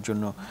জানানোর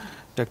জন্য।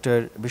 ডক্টর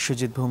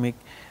বিশ্বজিৎ ভৌমিক,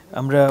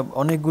 আমরা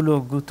অনেকগুলো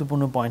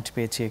গুরুত্বপূর্ণ পয়েন্ট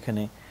পেয়েছি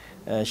এখানে,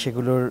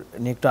 সেগুলোর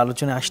নিয়ে একটু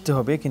আলোচনায় আসতে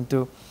হবে, কিন্তু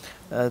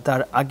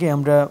তার আগে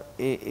আমরা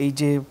এই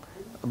যে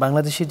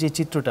বাংলাদেশের যে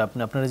চিত্রটা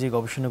আপনারা যে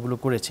গবেষণাগুলো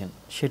করেছেন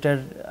সেটার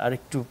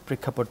আরেকটু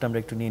প্রেক্ষাপটটা আমরা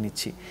একটু নিয়ে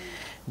নিচ্ছি,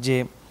 যে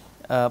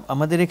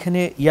আমাদের এখানে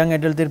ইয়াং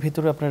অ্যাডাল্টদের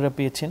ভিতরে আপনারা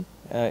পেয়েছেন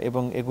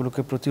এবং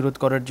এগুলোকে প্রতিরোধ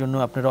করার জন্য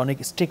আপনারা অনেক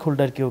স্টেক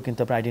হোল্ডারকেও কিন্তু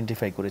আপনারা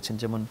আইডেন্টিফাই করেছেন।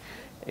 যেমন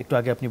একটু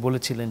আগে আপনি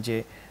বলেছিলেন যে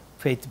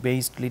ফেথ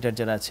বেসড লিডার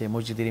যারা আছে,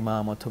 মসজিদের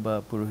ইমাম অথবা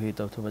পুরোহিত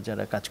অথবা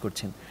যারা কাজ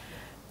করছেন,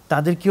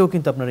 তাদেরকেও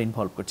কিন্তু আপনারা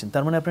ইনভলভ করছেন।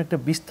 তার মানে আপনারা একটা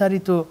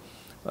বিস্তারিত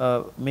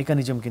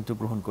মেকানিজম কিন্তু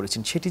গ্রহণ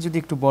করেছেন। সেটি যদি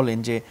একটু বলেন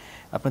যে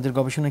আপনাদের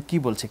গবেষণা কি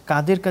বলছে,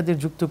 কাদের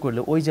যুক্ত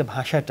করলে ওই যে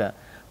ভাষাটা,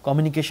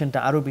 কমিউনিকেশনটা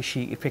আরও বেশি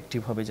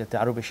ইফেক্টিভ হবে, যাতে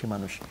আরও বেশি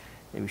মানুষ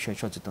এই বিষয়ে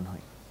সচেতন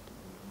হয়।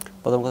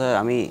 প্রথম কথা,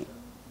 আমি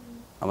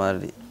আমার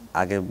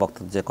আগের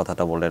বক্তব্য যে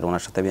কথাটা বললেন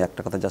ওনার সাথে আমি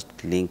একটা কথা জাস্ট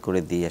লিঙ্ক করে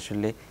দিই।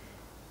 আসলে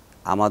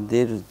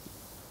আমাদের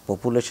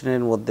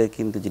পপুলেশনের মধ্যে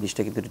কিন্তু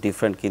জিনিসটা কিন্তু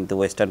ডিফারেন্ট, কিন্তু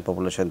ওয়েস্টার্ন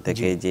পপুলেশন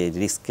থেকে যে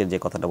রিস্কের যে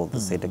কথাটা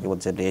বলতেছে, এটাকে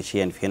বলছে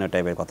এশিয়ান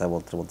ফিনোটাইপের কথা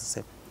বলতেছে।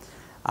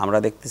 আমরা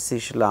দেখতেছি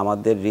আসলে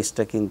আমাদের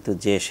রিস্কটা কিন্তু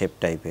যে শেপ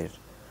টাইপের,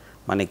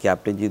 মানে কি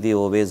আপনি যদি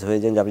ওবেজ হয়ে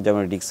যান আপনি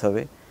যেমন রিস্ক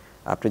হবে,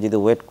 আপনি যদি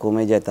ওয়েট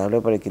কমে যায় তাহলে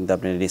পরে কিন্তু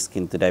আপনার রিস্ক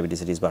কিন্তু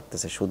ডায়াবেটিস রিস্ক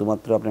বাড়তেছে।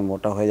 শুধুমাত্র আপনি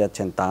মোটা হয়ে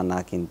যাচ্ছেন তা না,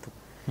 কিন্তু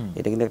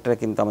এটা কিন্তু একটা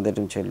কিন্তু আমাদের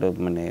ছিল,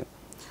 মানে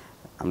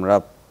আমরা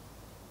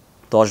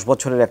 10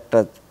 বছরের একটা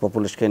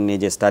পপুলেশন নিয়ে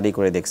যে স্টাডি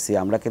করে দেখছি,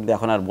 আমরা কিন্তু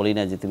এখন আর বলি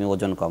না যে তুমি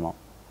ওজন কমাও,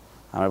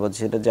 আমরা বলছি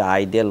সেটা যে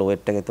আইডিয়াল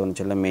ওয়েটটাকে তোমার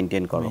ছিল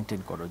মেনটেন করো।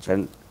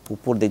 কারণ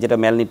উপর দিয়ে যেটা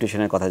ম্যাল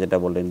নিউট্রিশনের কথা যেটা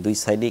বললেন, দুই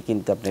সাইডেই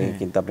কিন্তু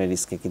আপনি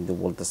রিস্কে কিন্তু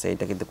বলতেছে,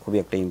 এটা কিন্তু খুবই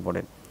একটা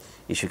ইম্পর্টেন্ট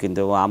ইস্যু।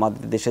 কিন্তু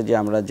আমাদের দেশে যে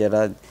আমরা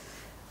যারা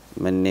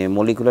মানে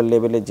মলিকুলার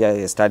লেভেলে যে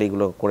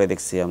স্টাডিগুলো করে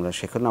দেখছি আমরা,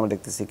 সেখানে আমরা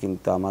দেখতেছি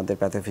কিন্তু আমাদের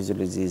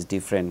প্যাথোফিজিওলজি ইজ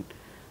ডিফারেন্ট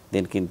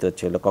দেন কিন্তু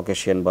হচ্ছে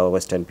ককেশিয়ান বা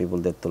ওয়েস্টার্ন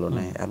পিপুলদের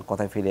তুলনায়। এখন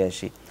কথায় ফিরে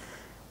আসি,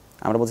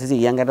 আমরা বলছি যে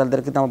ইয়াং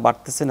অ্যাডাল্টদের কিন্তু আমার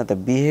বাড়তেছে না, তো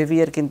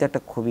বিহেভিয়ার কিন্তু একটা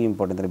খুবই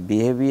ইম্পর্টেন্ট।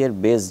 বিহেভিয়ার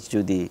বেস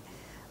যদি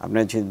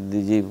আপনার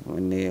যদি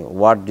মানে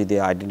ওয়ার্ড যদি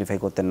আইডেন্টিফাই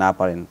করতে না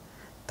পারেন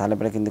তাহলে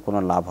পরে কিন্তু কোনো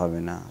লাভ হবে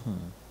না।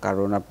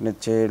 কারণ আপনার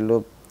হচ্ছে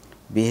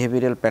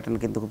বিহেভিয়ারাল প্যাটার্ন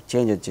কিন্তু খুব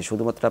চেঞ্জ হচ্ছে।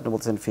 শুধুমাত্র আপনি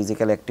বলতেছেন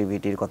ফিজিক্যাল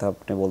অ্যাক্টিভিটির কথা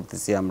আপনি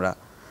বলতেছি, আমরা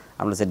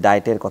হচ্ছে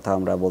ডায়েটের কথা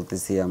আমরা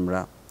বলতেছি আমরা,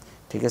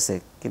 ঠিক আছে,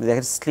 কিন্তু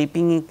দেখেন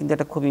স্লিপিং কিন্তু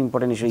একটা খুব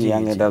ইম্পর্টেন্ট ইস্যু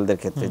ইয়াং অ্যাডাল্টদের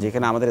ক্ষেত্রে,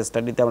 যেখানে আমাদের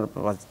স্টাডিতে আমরা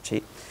পাচ্ছি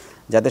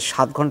যাদের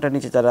 7 ঘন্টার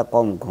নিচে যারা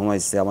কম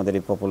ঘুমাইছে আমাদের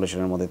এই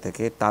পপুলেশনের মধ্যে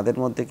থেকে, তাদের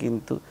মধ্যে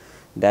কিন্তু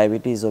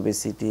ডায়াবেটিস,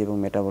 ওবেসিটি এবং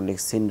মেটাবলিক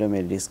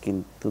সিনড্রোমের রিস্ক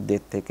কিন্তু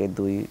 1.5 থেকে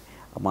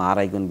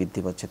 2.5 গুণ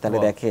বৃদ্ধি পাচ্ছে। তাহলে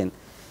দেখেন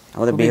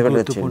আমাদের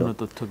বিহেভিয়ার ছিল।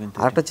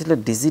 আরেকটা ছিল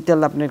ডিজিটাল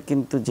আপনার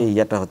কিন্তু যে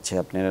ইয়াটা হচ্ছে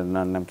আপনার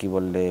নাম কি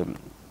বললে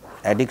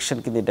অ্যাডিকশন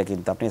কিন্তু এটা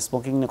কিন্তু আপনি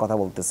স্মোকিং নিয়ে কথা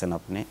বলতেছেন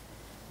আপনি,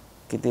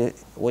 কিন্তু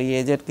ওই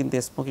এজের কিন্তু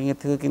স্মোকিংয়ের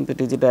থেকে কিন্তু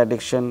ডিজিটাল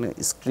অ্যাডিকশন,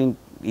 স্ক্রিন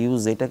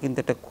ইউজ, এটা কিন্তু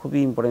একটা খুবই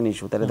ইম্পর্টেন্ট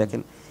ইস্যু। তাহলে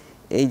দেখেন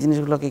এই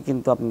জিনিসগুলোকে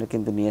কিন্তু আপনার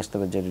কিন্তু নিয়ে আসতে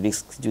হবে যে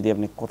রিস্ক যদি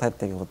আপনি কোথায়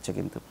থেকে হচ্ছে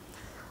কিন্তু।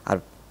 আর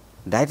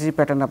ডায়েটারি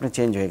প্যাটার্ন আপনি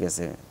চেঞ্জ হয়ে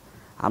গেছে।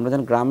 আমরা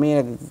যখন গ্রামে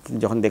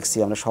যখন দেখছি,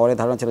 আমরা শহরে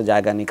ধারণা ছিল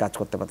জায়গা নিয়ে কাজ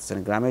করতে পারতেছি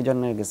না, গ্রামের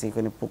জন্য গেছি,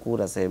 এখানে পুকুর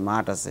আছে,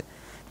 মাঠ আছে,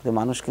 কিন্তু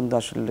মানুষ কিন্তু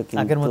আসলে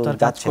কিন্তু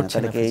যাচ্ছে না।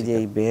 তাহলে এই যে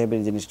এই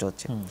বিহেভিয়ার জিনিসটা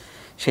হচ্ছে,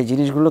 সেই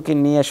জিনিসগুলোকে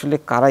নিয়ে আসলে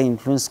কারা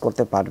ইনফ্লুয়েন্স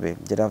করতে পারবে,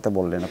 যেটা হয়তো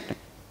বললেন আপনি,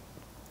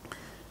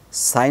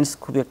 সায়েন্স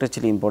খুবই একটা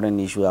ছিল ইম্পর্টেন্ট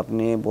ইস্যু।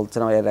 আপনি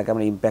বলছেন এর আগে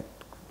আমরা ইম্প্যাক্ট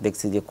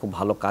দেখছি যে খুব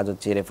ভালো কাজ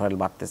হচ্ছে, রেফারেল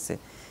বাড়তেছে,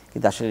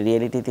 কিন্তু আসলে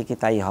রিয়েলিটিতে কি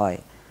তাই হয়?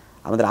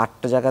 আমাদের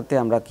 8টা জায়গাতে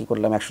আমরা কি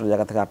করলাম, 100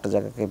 জায়গা থেকে 8টা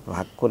জায়গাকে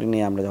ভাগ করে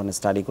নিয়ে আমরা যখন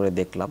স্টাডি করে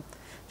দেখলাম,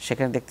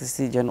 সেখানে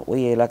দেখতেছি যেন ওই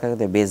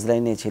এলাকাতে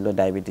বেসলাইনে ছিল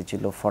ডায়াবেটিস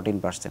ছিল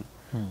 14%।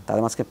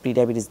 তাদের মাঝখানে প্রি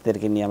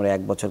ডায়াবেটিসদেরকে নিয়ে আমরা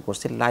 1 বছর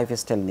করছি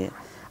লাইফস্টাইল নিয়ে।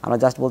 আমরা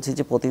জাস্ট বলছি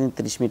যে প্রতিদিন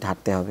 30 মিনিট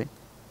হাঁটতে হবে,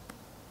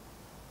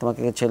 তোমাকে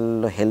ছিল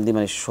হেলদি,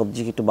 মানে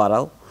সবজি একটু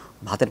বাড়াও,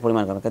 ভাতের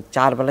পরিমাণ কম,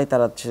 4 বেলায়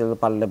তারা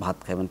পারলে ভাত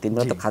খায়, মানে 3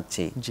 বেলা তো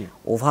খাচ্ছেই।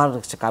 ওভার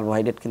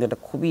কার্বোহাইড্রেট কিন্তু এটা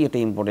খুবই এটা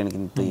ইম্পর্টেন্ট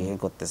কিন্তু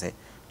করতেছে,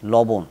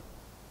 লবণ।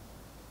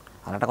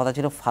 আর একটা কথা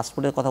ছিল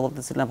ফাস্টফুডের কথা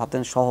বলতেছিলাম,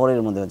 ভাবতেন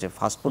শহরের মধ্যে হচ্ছে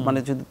ফাস্টফুড মানে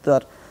যদি তো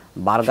আর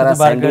বার্গার আর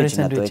স্যান্ডউইচ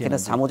না, তো এখানে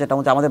চামচে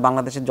টামচে আমাদের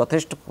বাংলাদেশে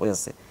যথেষ্ট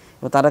হয়েছে,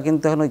 এবং তারা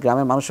কিন্তু এখন ওই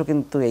গ্রামের মানুষও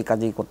কিন্তু এই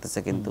কাজই করতেছে।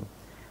 কিন্তু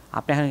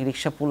আপনি এখন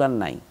রিক্সা পুল আর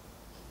নাই,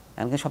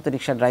 এখন সব তো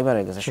রিক্সা ড্রাইভার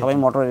হয়ে গেছে, সবাই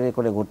মোটর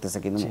করে ঘুরতেছে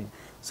কিন্তু।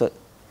 সো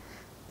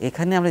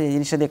এখানে আমরা এই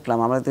জিনিসটা দেখলাম,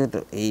 আমাদের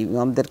এই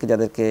আমাদেরকে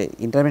যাদেরকে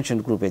ইন্টারভেনশন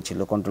গ্রুপে ছিল,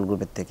 কন্ট্রোল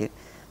গ্রুপের থেকে,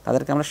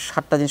 তাদেরকে আমরা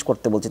 7টা জিনিস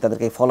করতে বলছি,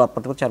 তাদেরকে ফলো আপ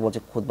করতে বলছি, আর বলছি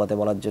খুদবাতে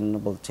বলার জন্য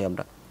বলছি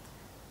আমরা।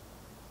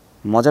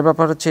 মজার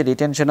ব্যাপার হচ্ছে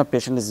retention of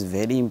patient is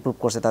very improve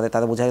করছে,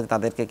 তাদের বোঝা যায়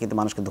তাদেরকে কিন্তু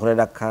মানুষকে ধরে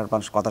রাখার,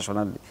 মানুষ কথা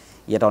শোনার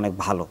ইয়েটা অনেক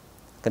ভালো,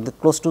 কিন্তু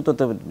ক্লোজ টু তো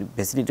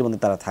ফেসিলিটির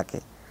মধ্যে তারা থাকে।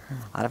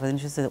 আর একটা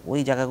জিনিস হচ্ছে ওই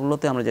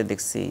জায়গাগুলোতে আমরা যে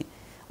দেখছি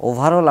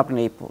ওভারঅল আপনি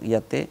এই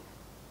ইয়াতে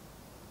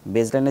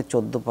বেসলাইনের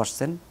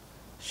 14%,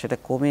 সেটা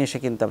কমে এসে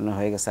কিন্তু আপনার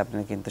হয়ে গেছে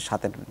আপনার কিন্তু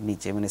 7-এর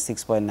নিচে, মানে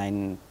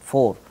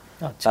 6.94।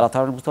 তারা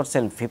তাহলে বুঝতে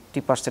পারছেন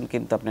 50%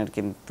 কিন্তু আপনার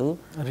কিন্তু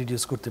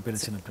রিডিউস করতে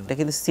পেরেছেন আপনারা। এটা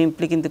কিন্তু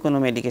সিম্পলি কিন্তু কোনো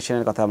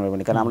মেডিকেশনের কথা আমরা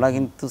বলি, কারণ আমরা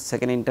কিন্তু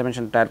সেকেন্ড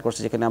ইন্টারভেনশন ট্রায়াল করছি,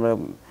 যেখানে আমরা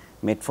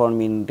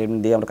মেটফর্মিন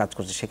দিয়ে আমরা কাজ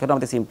করছি, সেখানেও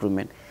আমাদের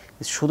ইমপ্রুভমেন্ট।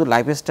 শুধু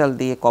লাইফস্টাইল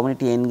দিয়ে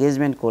কমিউনিটি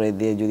এনগেজমেন্ট করে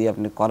দিয়ে যদি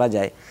আপনি করা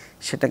যায়,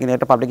 সেটা কিন্তু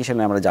একটা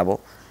পাবলিকেশনে আমরা যাব,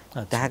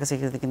 দেখা গেছে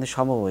এক্ষেত্রে কিন্তু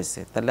সম্ভব হয়েছে।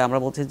 তাহলে আমরা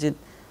বলছি যে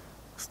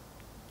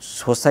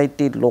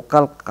সোসাইটির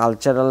লোকাল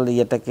কালচারাল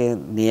ইয়েটাকে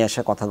নিয়ে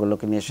আসা,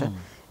 কথাগুলোকে নিয়ে আসা,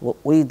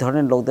 ওই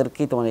ধরনের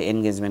লোকদেরকেই তোমার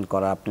এনগেজমেন্ট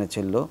করা আপনার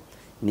ছিল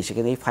নিশে।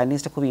 কিন্তু এই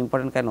ফাইন্যান্সটা খুব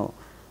ইম্পর্টেন্ট। কেন?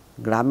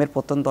 গ্রামের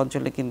প্রত্যন্ত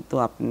অঞ্চলে কিন্তু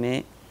আপনি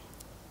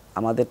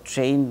আমাদের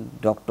ট্রেইন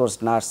ডক্টরস,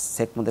 নার্স,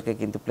 সেকমদেরকে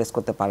কিন্তু প্লেস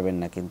করতে পারবেন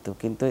না।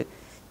 কিন্তু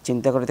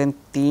চিন্তা করে দেন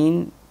 3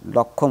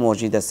 লক্ষ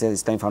মসজিদ আছে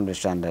ইসলামী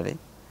ফাউন্ডেশন আন্ডারে,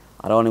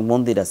 আরও অনেক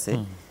মন্দির আছে,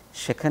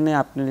 সেখানে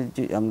আপনি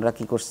আমরা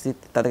কি করছি,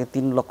 তাদেরকে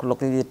 3 লক্ষ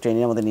লোককে যদি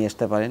ট্রেনের মধ্যে নিয়ে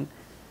আসতে পারেন,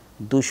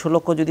 200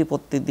 লক্ষ যদি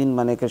প্রত্যেকদিন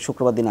মানে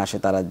শুক্রবার দিন আসে,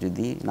 তারা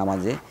যদি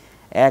নামাজে,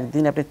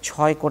 একদিন আপনি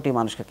 6 কোটি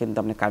মানুষকে কিন্তু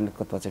আপনি কানেক্ট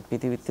করতে পারছেন।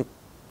 পৃথিবীতে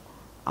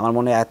আমার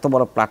মনে হয় এত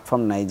বড়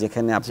প্ল্যাটফর্ম নাই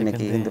যেখানে আপনি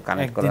নাকি কিন্তু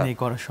কানেক্ট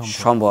করা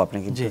সম্ভব। আপনি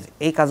কিন্তু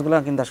এই কাজগুলো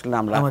কিন্তু আসলে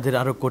আমাদের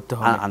আরো করতে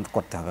হবে।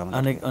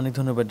 অনেক অনেক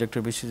ধন্যবাদ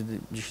ডক্টর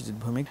বিশ্বজিৎ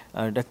ভৌমিক।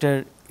 আর ডক্টর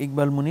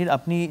ইকবাল মুনির,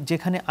 আপনি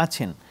যেখানে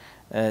আছেন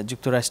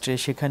যুক্তরাষ্ট্রে,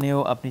 সেখানেও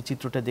আপনি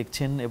চিত্রটা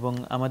দেখছেন, এবং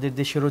আমাদের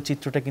দেশেরও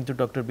চিত্রটা কিন্তু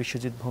ডক্টর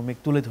বিশ্বজিৎ ভৌমিক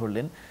তুলে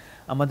ধরলেন।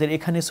 আমাদের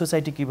এখানে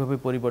সোসাইটি কিভাবে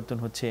পরিবর্তন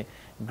হচ্ছে,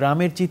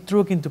 গ্রামের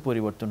চিত্রও কিন্তু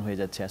পরিবর্তন হয়ে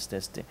যাচ্ছে আস্তে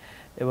আস্তে,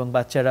 এবং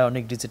বাচ্চারা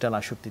অনেক ডিজিটাল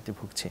আসক্তিতে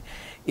ভুগছে।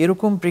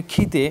 এরকম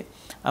প্রেক্ষিতে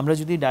আমরা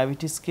যদি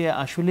ডায়াবেটিসকে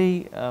আসলেই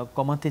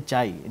কমাতে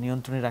চাই,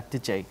 নিয়ন্ত্রণে রাখতে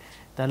চাই,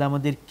 তাহলে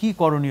আমাদের কি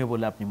করণীয়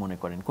বলে আপনি মনে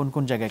করেন? কোন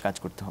কোন জায়গায় কাজ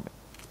করতে হবে?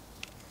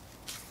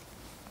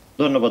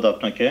 ধন্যবাদ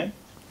আপনাকে।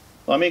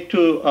 আমি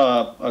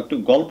একটু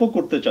গল্প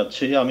করতে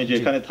চাচ্ছি। আমি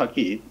যেখানে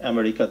থাকি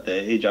আমেরিকাতে,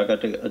 এই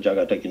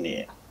জায়গাটাকে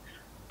নিয়ে।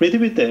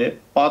 পৃথিবীতে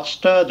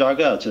 5টা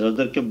জায়গা আছে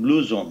যাদেরকে ব্লু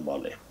জোন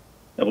বলে,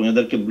 এবং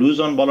এদেরকে ব্লু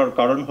জোন বলার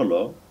কারণ হলো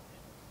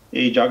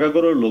এই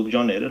জায়গাগুলোর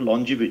লোকজনের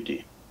লঞ্জিভিটি,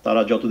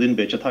 তারা যতদিন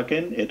বেঁচে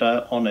থাকেন, এটা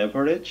অন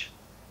এভারেজ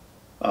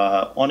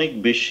অনেক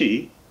বেশি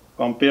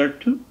কম্পেয়ার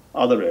টু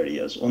আদার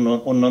এরিয়াস,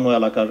 অন্যান্য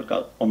এলাকার,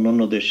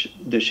 অন্যান্য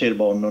দেশের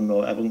বা অন্যান্য,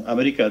 এবং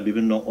আমেরিকার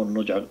বিভিন্ন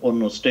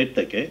অন্য স্টেট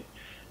থেকে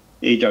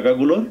এই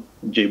জায়গাগুলোর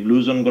যে ব্লু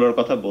জোনগুলোর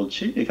কথা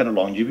বলছি, এখানে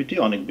লঞ্জিভিটি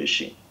অনেক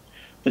বেশি।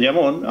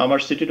 যেমন আমার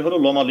সিটিটা হলো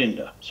লোমা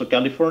লিন্ডা। সো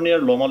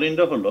ক্যালিফোর্নিয়ার লোমা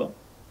লিন্ডা হলো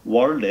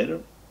ওয়ার্ল্ডের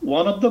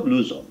one of the blue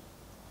zone.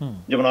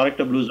 যেমন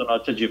আরেকটা ব্লু জোন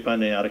আছে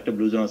জাপানে, আরেকটা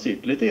ব্লু জোন আছে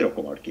ইটালিতে,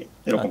 এরকম আর কি,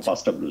 এরকম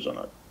 5টা ব্লু জোন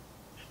আছে।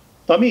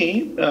 তো আমি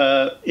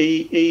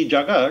এই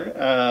জায়গার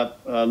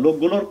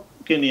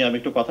লোকগুলোকে নিয়ে আমি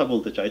একটু কথা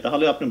বলতে চাই,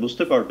 তাহলে আপনি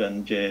বুঝতে পারবেন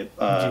যে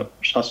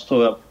স্বাস্থ্য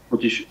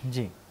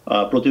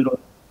প্রতিরোধ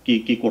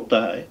কি করতে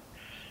হয়।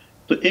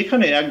 তো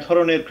এখানে এক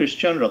ধরনের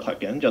খ্রিস্টানরা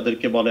থাকেন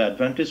যাদেরকে বলে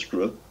অ্যাডভেন্টিস্ট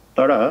গ্রুপ।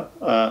 তারা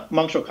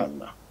মাংস খান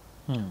না,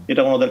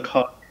 এটা ওনাদের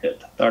খাওয়া,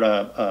 তারা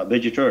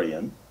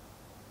ভেজিটেরিয়ান।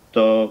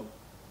 তো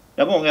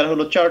এবং এরা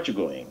হলো চার্চ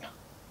গোয়িং।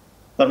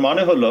 তার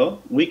মানে হলো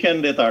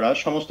উইকেন্ডে তারা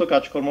সমস্ত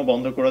কাজকর্ম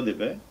বন্ধ করে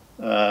দিবে,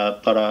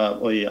 তারা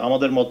ওই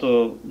আমাদের মতো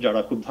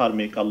যারা খুব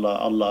ধার্মিক, আল্লাহ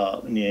আল্লাহ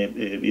নিয়ে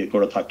ইয়ে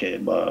করে থাকে,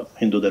 বা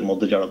হিন্দুদের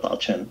মধ্যে যারা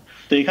আছেন,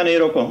 তো এখানে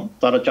এরকম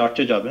তারা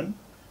চার্চে যাবেন,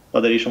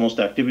 তাদের এই সমস্ত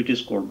অ্যাক্টিভিটিস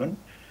করবেন,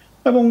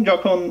 এবং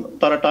যখন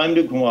তারা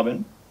টাইমলি ঘুমাবেন,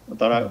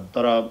 তারা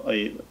তারা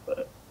এই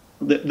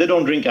দে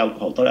ডোন্ট ড্রিঙ্ক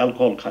অ্যালকোহল, তারা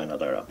অ্যালকোহল খায় না,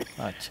 তারা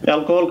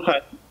অ্যালকোহল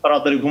খায়,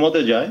 তাড়াতাড়ি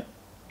ঘুমাতে যায়,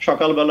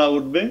 সকালবেলা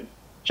উঠবে,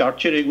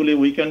 চার্চের এগুলি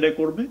উইকেন্ডে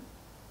করবে,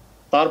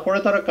 তারপরে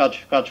তারা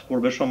কাজ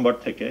করবে সোমবার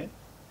থেকে,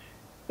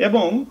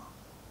 এবং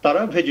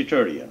তারা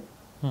ভেজিটেরিয়ান।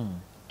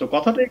 তো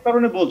কথাটা এই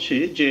কারণে বলছি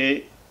যে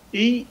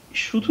এই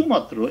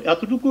শুধুমাত্র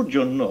এতটুকুর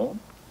জন্য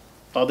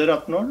তাদের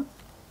আপনার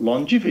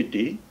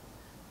longevity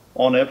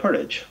on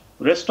average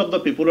rest of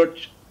the পিপুলের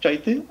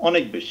চাইতে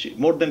অনেক বেশি,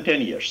 মোর দেন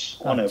 10 years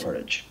অন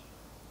এভারেজ।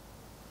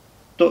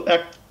 তো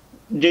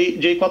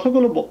যে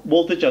কথাগুলো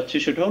বলতে চাচ্ছি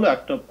সেটা হলো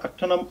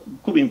একটা নাম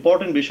খুব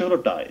ইম্পর্টেন্ট বিষয় হলো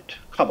ডায়েট,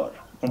 খাবার।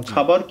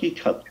 খাবার কি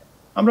খাদ্য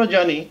আমরা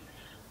জানি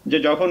যে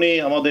যখনই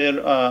আমাদের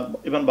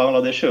ইভেন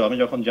বাংলাদেশেও আমি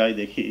যখন যাই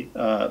দেখি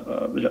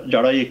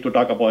যারাই একটু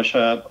টাকা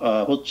পয়সা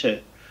হচ্ছে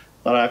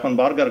তারা এখন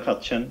বার্গার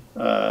খাচ্ছেন,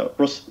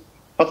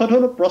 কথাটা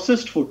হলো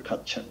প্রসেসড ফুড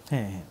খাচ্ছেন।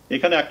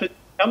 এখানে একটা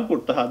খেয়াল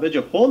করতে হবে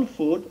যে whole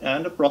food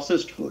and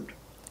processed food,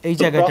 এই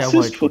জায়গাটা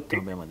অ্যাভয়েড করতে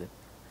হবে আমাদের।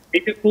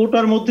 এই যে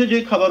কোটার মধ্যে যে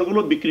খাবারগুলো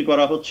বিক্রি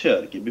করা হচ্ছে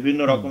আর কি বিভিন্ন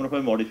রকমের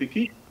ভাবে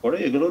মডিফিকেশন করে,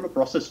 এগুলো হলো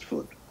প্রসেসড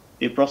ফুড।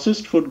 এই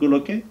প্রসেসড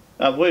ফুডগুলোকে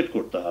অ্যাভয়েড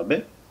করতে হবে।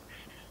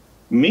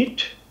 Meet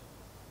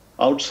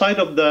outside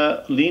of the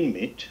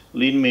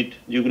Lin meet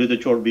যেগুলিতে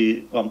চর্বি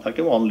কম থাকে,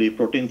 অনলি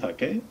প্রোটিন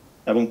থাকে,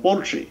 এবং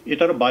পোলট্রি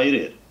এটার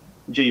বাইরের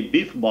যে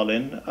বিফ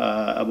বলেন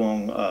এবং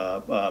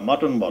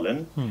মাটন বলেন,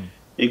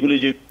 এগুলি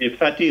যে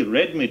ফ্যাটি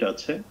রেড মিট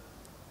আছে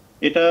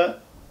এটা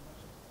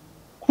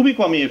খুবই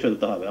কমিয়ে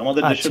ফেলতে হবে।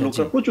 আমাদের দেশের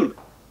লোকরা প্রচুর,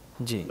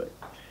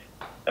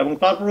 এবং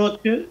তারপর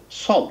হচ্ছে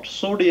salt,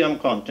 sodium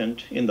contained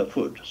in the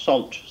food,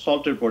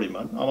 সল্টের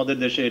পরিমাণ আমাদের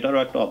দেশে এটারও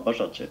একটা অভ্যাস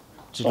আছে,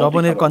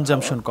 লবণের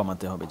কনজাম্পশন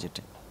কমাতে হবে,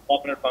 যেটা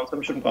লবণের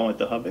কনজাম্পশন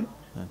কমাতে হবে।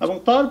 এবং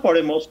তারপরে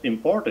মোস্ট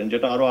ইম্পর্টেন্ট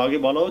যেটা আরো আগে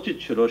বলা উচিত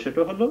ছিল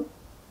সেটা হলো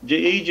যে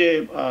এই যে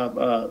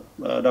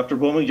ডক্টর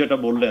ভৌমিক যেটা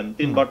বললেন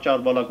 3 বার 4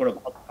 বেলা করে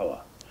ভাত খাওয়া,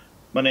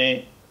 মানে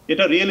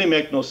এটা রিয়েলি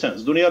মেক নো সেন্স।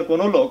 দুনিয়ার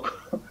কোনো লোক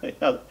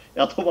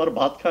এতবার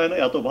ভাত খায় না,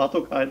 এত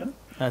ভাতও খায় না।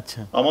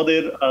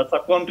 আমাদের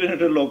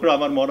সাবকন্টিনেন্টের লোকরা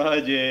আমার মনে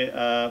হয় যে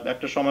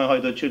একটা সময়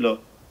হয়তো ছিল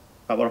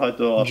খাবার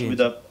হয়তো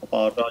অসুবিধা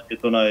পাওয়াটা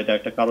যেত না, এটা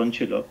একটা কারণ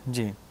ছিল।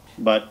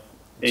 বাট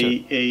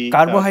এই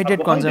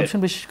কার্বোহাইড্রেট কনজাম্পশন,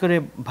 বিশেষ করে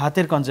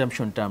ভাতের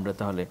কনজাম্পশনটা আমরা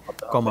তাহলে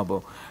কমাবো।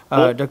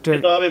 ডক্টর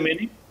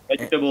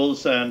ভেজিটেবলস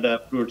এন্ড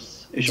ফ্রুটস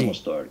এই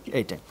সমস্ত আর কি।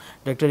 এইটা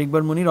ডক্টর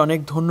ইকবাল মুনির, অনেক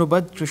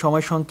ধন্যবাদ।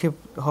 সময় সংক্ষেপ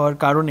হওয়ার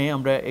কারণে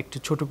আমরা একটু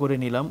ছোট করে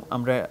নিলাম,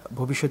 আমরা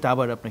ভবিষ্যতে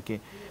আবার আপনাকে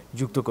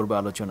যুক্ত করব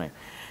আলোচনায়।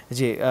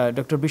 যে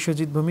ডক্টর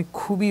বিশ্বজিৎ ভৌমিক,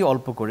 খুবই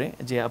অল্প করে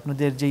যে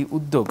আপনাদের যেই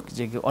উদ্যোগ,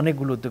 যে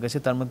অনেকগুলো উদ্যোগ আছে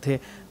তার মধ্যে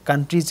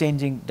কান্ট্রি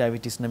চেঞ্জিং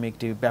ডায়াবেটিস নামে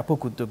একটি ব্যাপক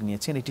উদ্যোগ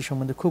নিয়েছেন, এটি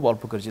সম্বন্ধে খুব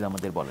অল্প করে যদি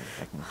আমাদের বলেন।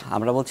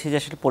 আমরা বলছি যে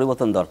আসলে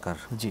পরিবর্তন দরকার।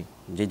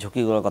 যে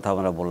ঝুঁকিগুলোর কথা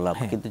আমরা বললাম,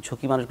 কিন্তু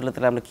ঝুঁকি মানুষগুলো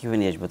তাহলে আমরা কীভাবে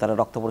নিয়ে আসবো? তারা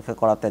রক্ত পরীক্ষা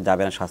করাতে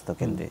যাবে না স্বাস্থ্য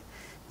কেন্দ্রে,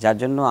 যার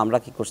জন্য আমরা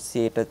কি করছি,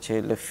 এটা হচ্ছে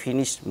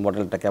ফিনিশড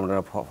মডেলটাকে আমরা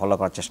ফলো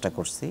করার চেষ্টা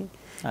করছি,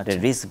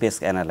 রিস্ক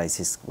বেসড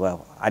অ্যানালাইসিস বা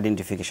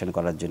আইডেন্টিফিকেশন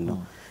করার জন্য।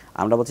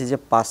 আমরা বলছি যে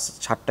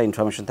 5-7টা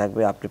ইনফরমেশন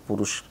থাকবে, আপনি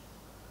পুরুষ,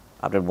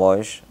 আপনার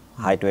বয়স,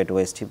 হাইট, ওয়েট,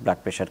 ওয়েস্ট, ব্লাড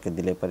প্রেশারকে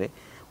দিলে পরে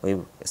ওই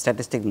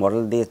স্ট্যাটিস্টিক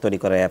মডেল দিয়ে তৈরি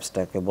করা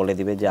অ্যাপসটাকে বলে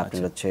দিবে যে আপনি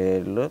হচ্ছে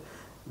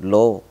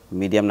লো,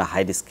 মিডিয়াম না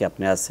হাই রিস্কে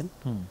আপনি আছেন।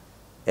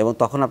 এবং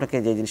তখন আপনাকে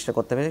যে জিনিসটা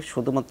করতে হবে,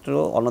 শুধুমাত্র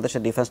অন্য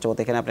দেশের ডিফারেন্সটা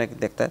বলতে এখানে আপনাকে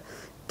একটা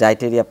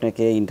ডায়েটারি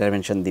আপনাকে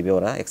ইন্টারভেনশন দিবে,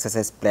 ওরা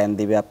এক্সারসাইজ প্ল্যান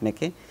দিবে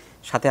আপনাকে,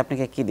 সাথে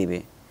আপনাকে কি দিবে,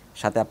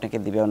 সাথে আপনাকে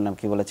দিবে ওর নাম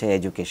কি বলেছে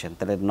এডুকেশন,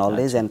 তাহলে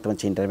নলেজ অ্যান্ড তোমার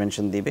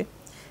ইন্টারভেনশন দিবে।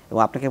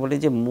 এবং আপনাকে বলি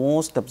যে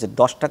মোস্ট অফ যে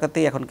 10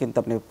 টাকাতেই এখন কিন্তু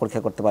আপনি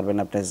পরীক্ষা করতে পারবেন,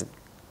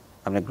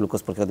 আপনার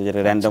গ্লুকোজ পরীক্ষা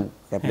যেটা র্যান্ডম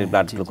আপনি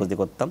ব্লাড গ্লুকোজ দিয়ে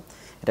করতাম।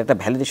 এটা একটা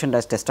ভ্যালিডেশন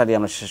স্টাডি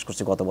আমরা শেষ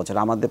করছি গত বছর।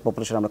 আমাদের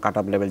পপুলেশন আমরা কাট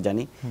অফ লেভেল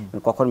জানি,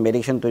 কখন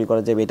মেডিকেশন তৈরি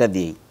করা যাবে এটা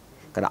দিয়েই।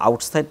 কারণ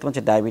আউটসাইড তোমার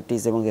যে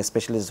ডায়াবেটিস এবং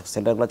স্পেশালিস্ট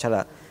সেন্টারগুলো ছাড়া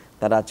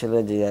তারা আসলে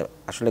যে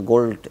আসলে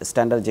গোল্ড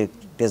স্ট্যান্ডার্ড যে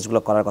টেস্টগুলো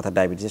করার কথা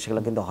ডায়াবেটিস,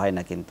 সেগুলো কিন্তু হয়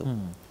না কিন্তু।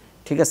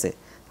 ঠিক আছে,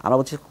 আমরা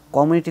বলছি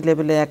কমিউনিটি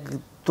লেভেলে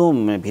একদম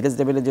ভিলেজ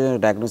লেভেলে যে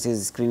ডায়াগনোসিস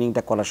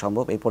স্ক্রিনিংটা করা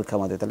সম্ভব এই পরীক্ষার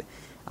মধ্যে, তাহলে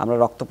আমরা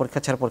রক্ত পরীক্ষা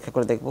ছাড়া পরীক্ষা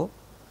করে দেখব,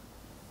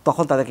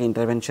 তখন তাদেরকে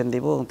ইন্টারভেনশন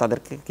দিব এবং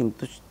তাদেরকে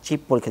কিন্তু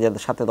চিপ পরীক্ষা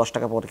যাদের সাথে 10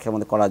 টাকা পরীক্ষার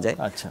মধ্যে করা যায়,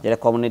 যেটা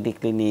কমিউনিটি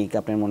ক্লিনিক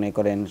আপনি মনে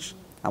করেন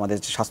আমাদের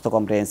স্বাস্থ্য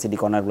কমপ্রিহেন্সিভ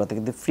কর্নারগুলোতে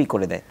কিন্তু ফ্রি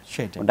করে দেয়,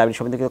 ডায়াবেটিস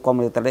সম্বন্ধে কম।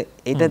 তাহলে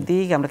এটা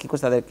দিয়েই আমরা কী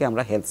করছি, তাদেরকে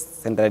আমরা হেলথ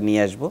সেন্টারে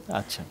নিয়ে আসবো।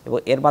 এবং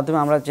এর মাধ্যমে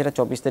আমরা যেটা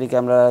 24 তারিখে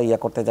আমরা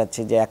করতে যাচ্ছি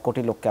যে 1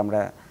 কোটি লোককে আমরা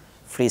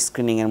ফ্রি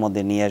স্ক্রিনিংয়ের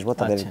মধ্যে নিয়ে আসবো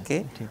তাদেরকে।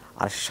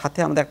 আর সাথে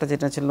আমাদের একটা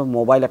যেটা ছিল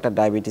মোবাইল একটা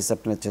ডায়াবেটিস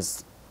আপনার হচ্ছে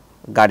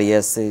গাড়ি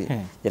আছে,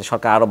 যেটা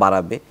সরকার আরও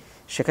বাড়াবে,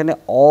 সেখানে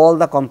অল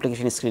দ্য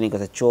কমপ্লিকেশন স্ক্রিনিং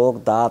আছে, চোখ,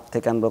 দাঁত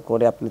থেকে আরম্ভ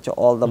করে আপনি হচ্ছে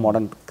অল দ্য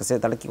মডার্ন কাছে।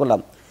 তাহলে কী করলাম,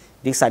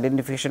 রিস্ক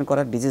আইডেন্টিফিকেশন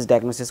করা, ডিজিজ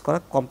ডায়াগনোসিস করা,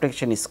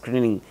 কমপ্লিকেশন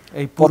স্ক্রিনিং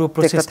এই পুরো প্রত্যেকটা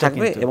প্রসেসটা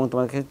থাকবে এবং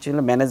তোমাকে হচ্ছে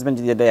ম্যানেজমেন্ট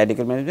যেটা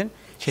মেডিকেল ম্যানেজমেন্ট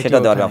সেটা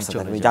দেওয়ার ব্যবস্থা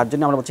থাকবে, যার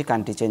জন্য আমরা বলছি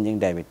কান্ট্রি চেঞ্জিং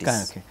ডায়াবেটিস।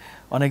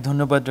 অনেক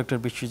ধন্যবাদ ডক্টর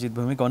বিশ্বজিৎ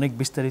ভৌমিক, অনেক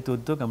বিস্তারিত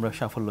উদ্যোগ, আমরা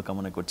সাফল্য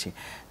কামনা করছি।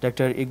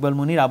 ডক্টর ইকবাল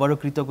মুনির, আবারও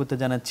কৃতজ্ঞতা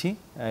জানাচ্ছি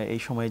এই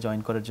সময়ে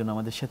জয়েন করার জন্য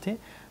আমাদের সাথে।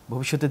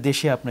 ভবিষ্যতে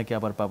দেশে আপনাকে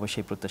আবার পাবো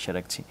সেই প্রত্যাশা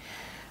রাখছি।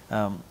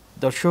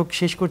 দর্শক,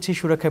 শেষ করছি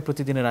সুরক্ষায়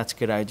প্রতিদিনের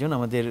আজকের আয়োজন।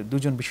 আমাদের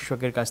দুজন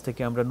বিশেষজ্ঞের কাছ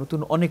থেকে আমরা নতুন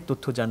অনেক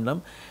তথ্য জানলাম,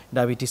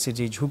 ডায়াবেটিসের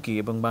যে ঝুঁকি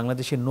এবং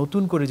বাংলাদেশে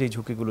নতুন করে যে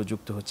ঝুঁকিগুলো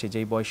যুক্ত হচ্ছে,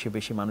 যেই বয়সে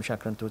বেশি মানুষ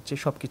আক্রান্ত হচ্ছে,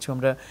 সব কিছু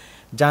আমরা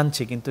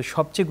জানছি, কিন্তু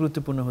সবচেয়ে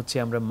গুরুত্বপূর্ণ হচ্ছে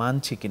আমরা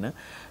মানছি কিনা।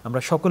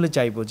 আমরা সকলে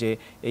চাইবো যে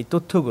এই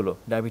তথ্যগুলো,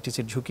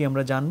 ডায়াবেটিসের ঝুঁকি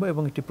আমরা জানবো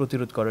এবং এটি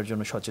প্রতিরোধ করার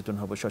জন্য সচেতন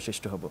হব,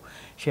 সচেষ্ট হব।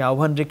 সেই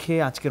আহ্বান রেখে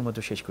আজকের মতো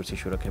শেষ করছি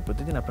সুরক্ষায়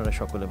প্রতিদিন। আপনারা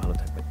সকলে ভালো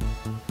থাকবেন।